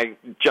do it, and I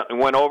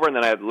went over, and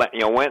then I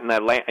went, and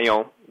and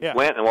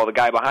the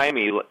guy behind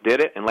me did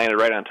it and landed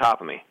right on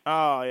top of me.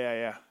 Oh,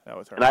 yeah, that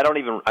was hard.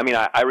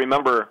 And I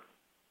remember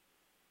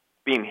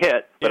being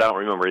hit, but I don't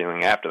remember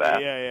anything after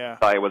that. Yeah.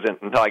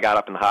 Until I got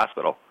up in the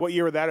hospital. What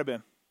year would that have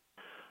been?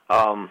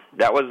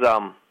 That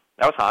was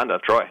Honda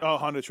Troy. Oh,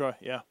 Honda Troy,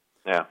 yeah.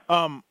 Yeah.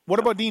 What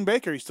about Dean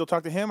Baker? You still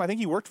talk to him? I think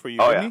he worked for you.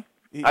 Oh, didn't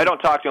he? I don't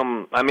talk to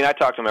him. I mean, I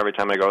talk to him every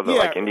time I go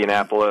to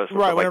Indianapolis. And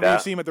right. Stuff Whenever like that. you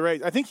see him at the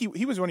race, I think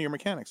he was one of your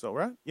mechanics, though,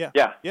 right? Yeah.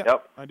 Yeah.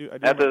 Yep. I do.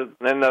 At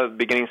the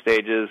beginning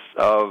stages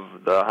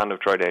of the Honda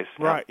Troy days.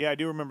 Right. Yeah, I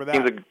do remember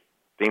that.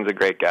 Dean's a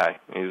great guy.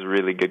 He's a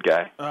really good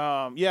guy.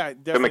 Yeah,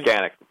 definitely. Good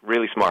mechanic.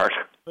 Really smart.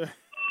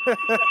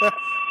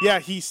 Yeah,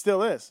 he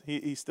still is.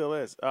 He still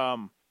is.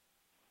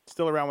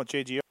 Still around with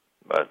JGO.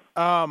 But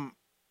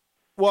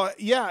well,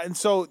 yeah, and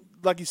so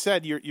like you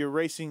said, your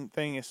racing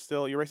career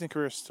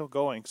is still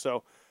going.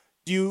 So,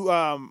 do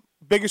you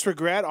biggest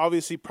regret?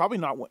 Obviously, probably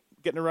not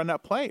getting to run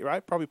that plate,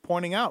 right? Probably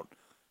pointing out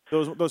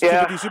Those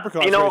Suzuki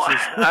Supercross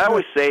races. I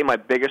always say my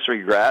biggest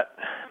regret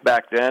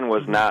back then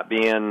was not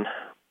being.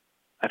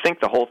 I think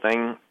the whole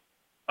thing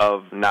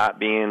of not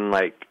being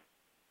like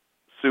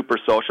super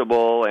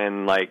sociable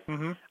and like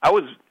I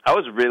was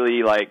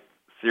really like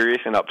serious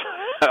and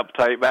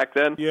uptight back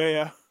then.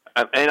 Yeah.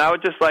 And I was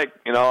just like,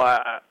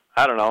 I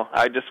don't know.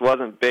 I just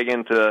wasn't big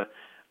into.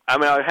 I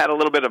mean, I had a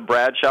little bit of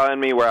Bradshaw in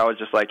me where I was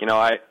just like,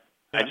 I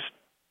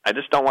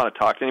just don't want to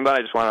talk to anybody.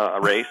 I just want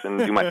to race and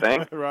do my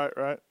thing.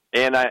 Right.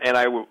 And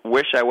I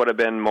wish I would have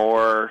been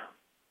more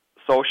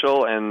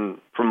social and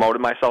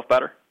promoted myself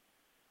better.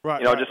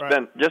 Right.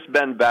 Just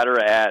been better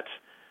at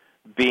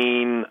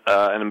being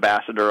an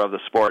ambassador of the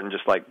sport and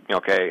just like,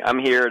 okay, I'm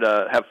here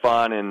to have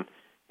fun and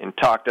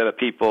talk to the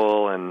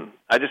people, and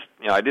I just,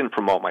 I didn't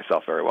promote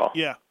myself very well.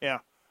 Yeah.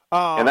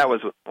 And that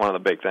was one of the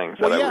big things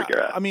that I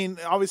regret. I mean,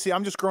 obviously,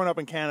 I'm just growing up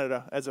in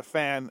Canada as a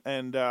fan,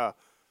 and I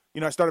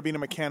started being a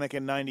mechanic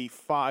in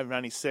 95,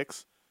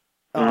 96,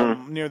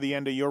 near the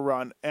end of your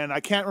run, and I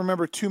can't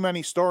remember too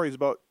many stories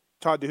about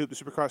Todd Dehoop, the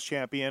Supercross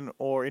champion,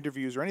 or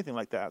interviews or anything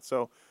like that.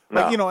 So,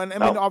 I mean,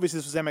 obviously,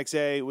 this was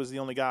MXA, was the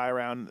only guy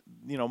around,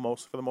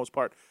 for the most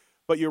part.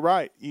 But you're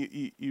right,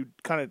 you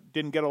kind of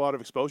didn't get a lot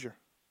of exposure.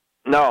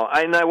 No,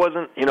 and I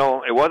wasn't.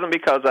 It wasn't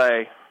because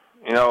I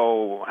don't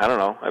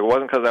know. It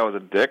wasn't because I was a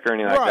dick or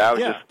anything like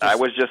that.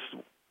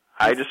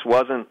 I just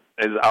wasn't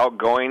as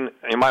outgoing.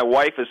 And my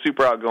wife is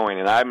super outgoing,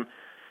 and I'm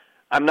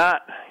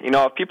not.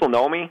 If people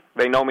know me,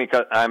 they know me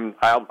because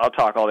I'll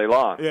talk all day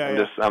long.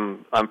 Yeah.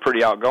 I'm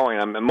pretty outgoing.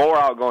 I'm more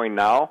outgoing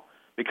now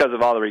because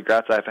of all the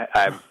regrets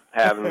I've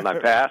had in my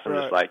past. I'm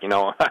just like,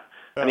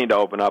 I need to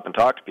open up and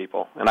talk to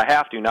people, and I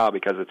have to now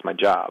because it's my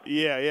job.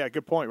 Yeah.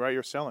 Good point. Right,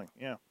 you're selling.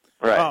 Yeah.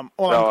 Right.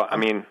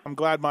 I'm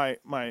glad my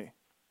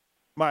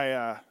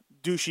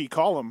douchey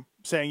column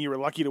saying you were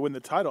lucky to win the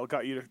title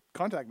got you to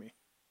contact me.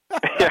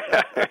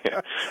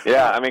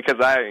 Yeah. I mean,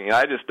 because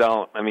I just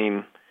don't. I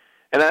mean,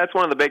 and that's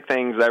one of the big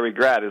things I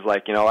regret is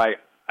like,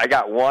 I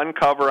got one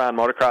cover on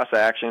Motocross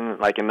Action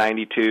like in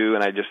 '92,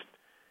 and I just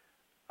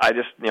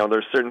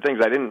there's certain things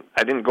I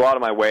didn't go out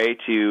of my way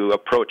to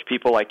approach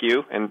people like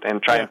you and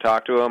try and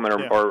talk to them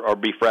or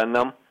befriend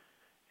them.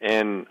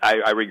 And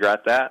I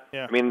regret that.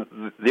 Yeah. I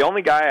mean, the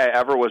only guy I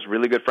ever was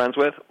really good friends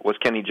with was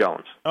Kenny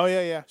Jones. Oh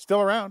yeah,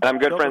 still around. And I'm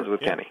good friends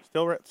with Kenny.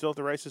 Still at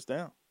the races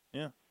down.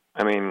 Yeah.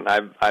 I mean,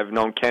 I've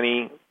known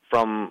Kenny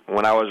from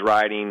when I was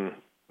riding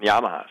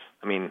Yamahas.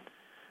 I mean,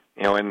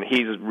 and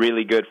he's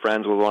really good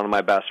friends with one of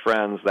my best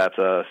friends.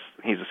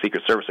 He's a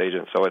Secret Service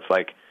agent. So it's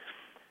like,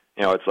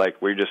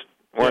 we're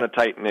in a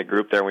tight knit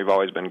group there, and we've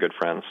always been good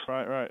friends.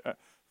 Right.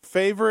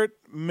 Favorite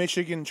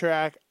Michigan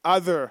track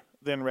other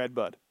than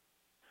Redbud?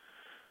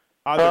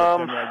 Than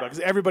Redbud, because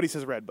everybody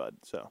says Redbud.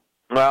 So.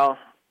 Well,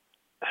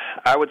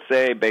 I would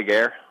say Big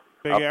Air.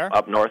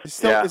 Up north. Is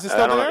it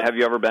still there? Have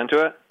you ever been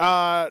to it?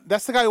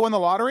 That's the guy who won the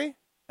lottery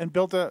and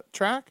built a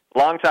track?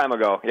 Long time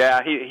ago.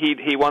 Yeah,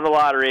 he won the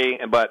lottery,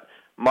 but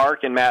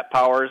Mark and Matt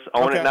Powers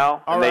own it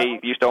now. And they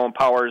used to own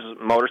Powers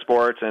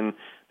Motorsports, and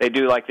they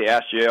do like the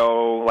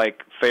SGO like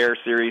fair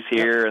series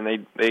here,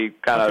 and they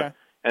kind of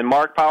and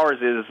Mark Powers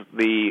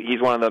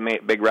he's one of the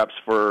big reps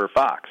for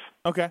Fox.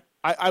 Okay.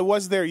 I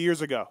was there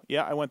years ago.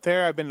 Yeah, I went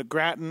there. I've been to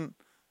Grattan.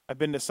 I've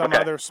been to some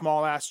other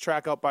small-ass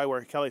track out by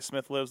where Kelly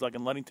Smith lives, like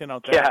in Ludington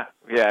out there.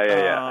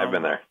 Yeah. I've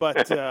been there. But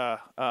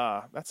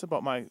that's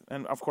about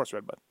and of course,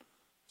 Redbud.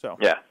 So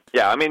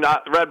Yeah. I mean,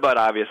 Redbud,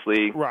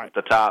 obviously,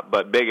 the top,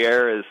 but Big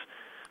Air is,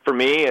 for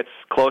me, it's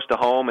close to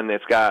home, and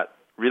it's got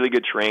really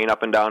good terrain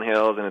up and down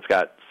hills, and it's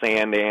got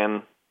sand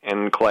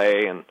and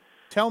clay, and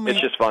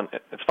it's just fun.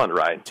 It's fun to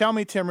ride. Tell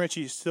me Tim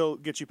Ritchie still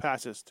gets you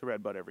passes to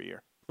Redbud every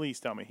year. Please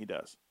tell me he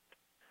does.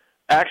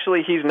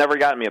 Actually, he's never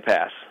gotten me a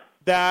pass.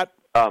 That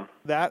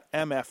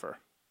MFer.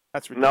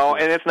 That's ridiculous. No,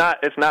 and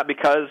it's not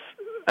because,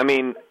 I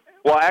mean,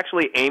 well,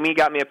 actually, Amy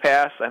got me a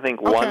pass, I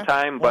think, one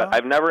time, but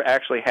I've never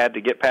actually had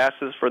to get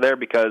passes for there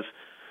because,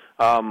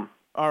 all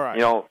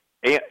right.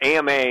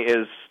 AMA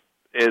is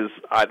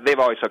they've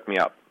always hooked me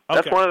up.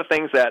 That's one of the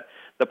things that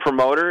the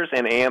promoters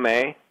and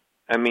AMA,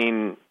 I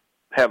mean,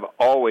 have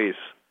always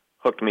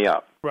hooked me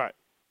up. Right.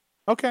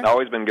 Okay. It's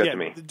always been good to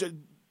me.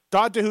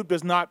 Todd Dehoop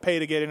does not pay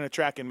to get in a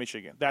track in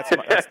Michigan. That's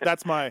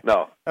my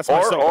no. That's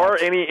my or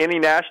any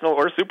national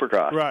or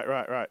Supercross.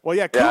 Right.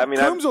 Well,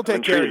 Coombs will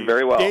take care of you.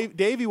 Very well.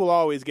 Davey will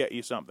always get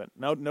you something.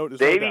 No doubt.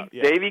 Yeah.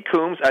 Davey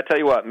Coombs. I tell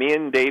you what, me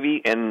and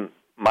Davey and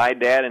my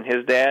dad and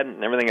his dad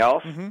and everything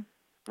else,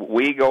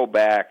 we go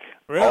back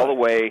all the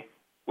way.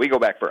 We go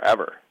back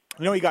forever.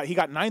 He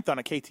got ninth on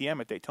a KTM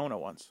at Daytona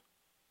once.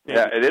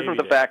 It isn't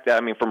the fact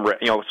that from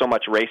so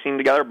much racing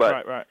together,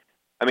 but right.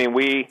 I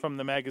mean, from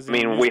the magazine. I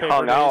mean, we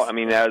hung out. I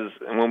mean,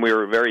 when we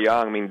were very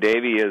young. I mean,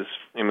 Davey is.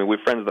 I mean,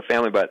 we're friends with the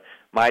family, but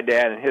my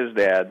dad and his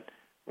dad,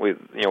 we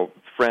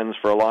friends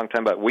for a long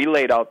time. But we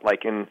laid out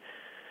like in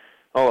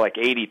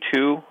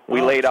 '82. We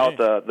laid out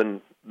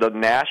the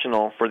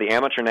national for the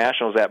amateur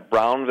nationals at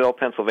Brownville,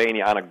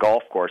 Pennsylvania, on a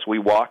golf course. We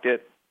walked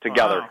it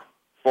together. Wow.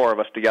 4 of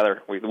us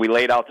together. We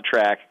laid out the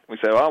track. We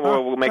said,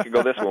 we'll make it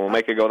go this way. We'll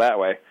make it go that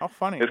way. How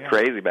funny. It was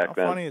crazy back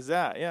then. How funny is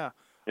that? Yeah.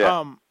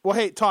 Yeah. Well,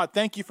 hey, Todd,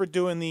 thank you for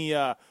doing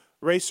the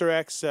Racer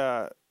X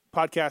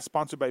podcast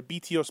sponsored by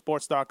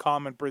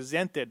BTOsports.com and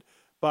presented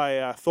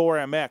by Thor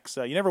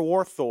MX. You never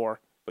wore Thor,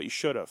 but you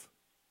should have.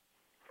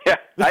 Yeah,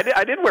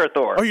 I did wear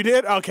Thor. Oh, you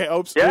did? Okay,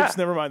 oops,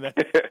 never mind then.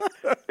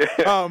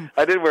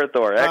 I did wear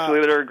Thor. Actually,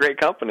 they're a great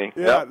company.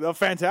 Yeah, they're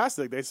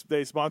fantastic.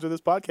 They sponsor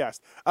this podcast.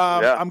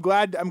 I'm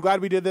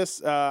glad we did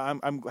this.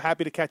 I'm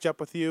happy to catch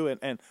up with you.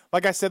 And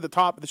like I said at the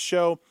top of the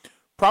show,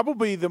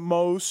 probably the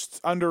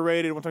most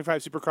underrated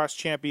 125 Supercross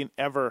champion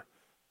ever,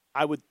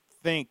 I would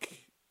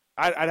think.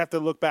 I'd have to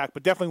look back,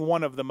 but definitely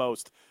one of the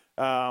most.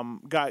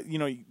 Guy,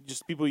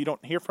 just people you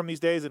don't hear from these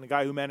days, and a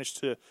guy who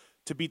managed to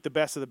beat the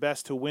best of the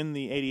best to win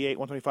the 88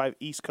 125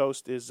 East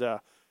Coast is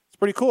it's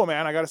pretty cool,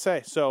 man. I got to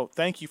say. So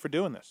thank you for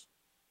doing this.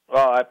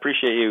 Well, I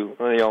appreciate you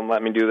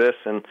letting me do this,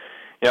 and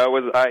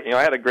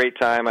I had a great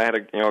time. I had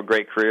a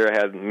great career. I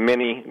had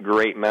many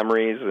great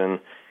memories, and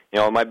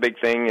my big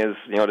thing is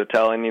to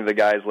tell any of the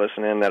guys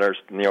listening that are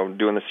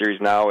doing the series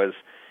now is,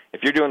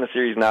 if you're doing the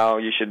series now,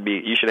 you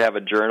should have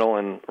a journal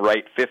and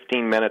write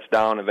 15 minutes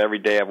down of every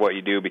day of what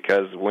you do,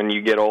 because when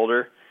you get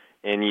older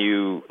and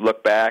you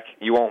look back,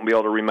 you won't be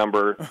able to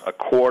remember a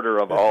quarter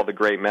of all the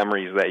great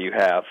memories that you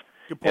have.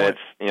 Good point.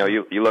 And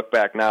it's you look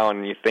back now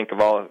and you think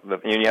of all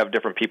you have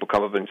different people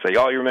come up and say,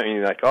 "Oh, you remember?" And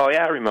you're like, "Oh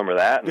yeah, I remember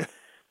that."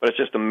 But it's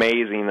just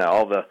amazing that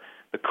all the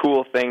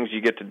cool things you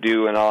get to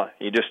do, and all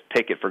you just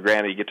take it for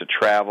granted. You get to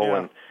travel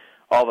and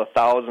all the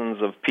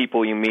thousands of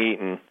people you meet,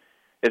 and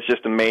it's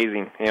just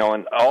amazing,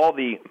 and all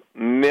the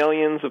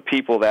millions of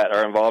people that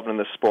are involved in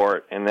the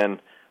sport, and then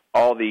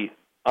all the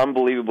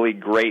unbelievably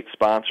great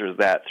sponsors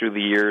that through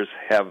the years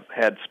have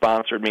had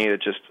sponsored me.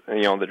 That just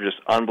they're just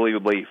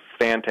unbelievably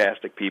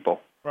fantastic people.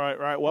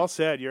 Right. Well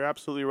said. You're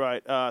absolutely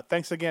right.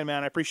 Thanks again,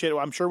 man. I appreciate it.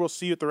 I'm sure we'll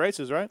see you at the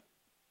races, right?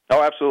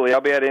 Oh, absolutely.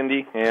 I'll be at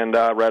Indy and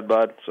Red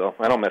Bud, so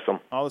I don't miss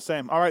them. All the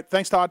same. All right.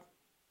 Thanks, Todd.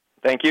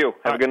 Thank you.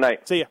 Have a good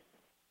night. See ya.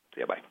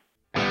 See ya. Bye.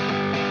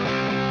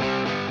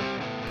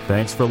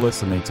 Thanks for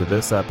listening to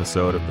this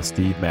episode of The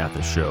Steve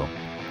Mathis Show.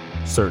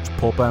 Search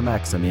Pulp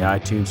MX in the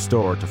iTunes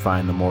Store to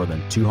find the more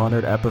than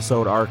 200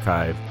 episode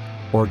archive,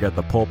 or get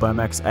the Pulp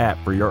MX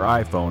app for your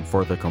iPhone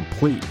for the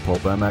complete Pulp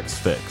MX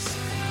fix.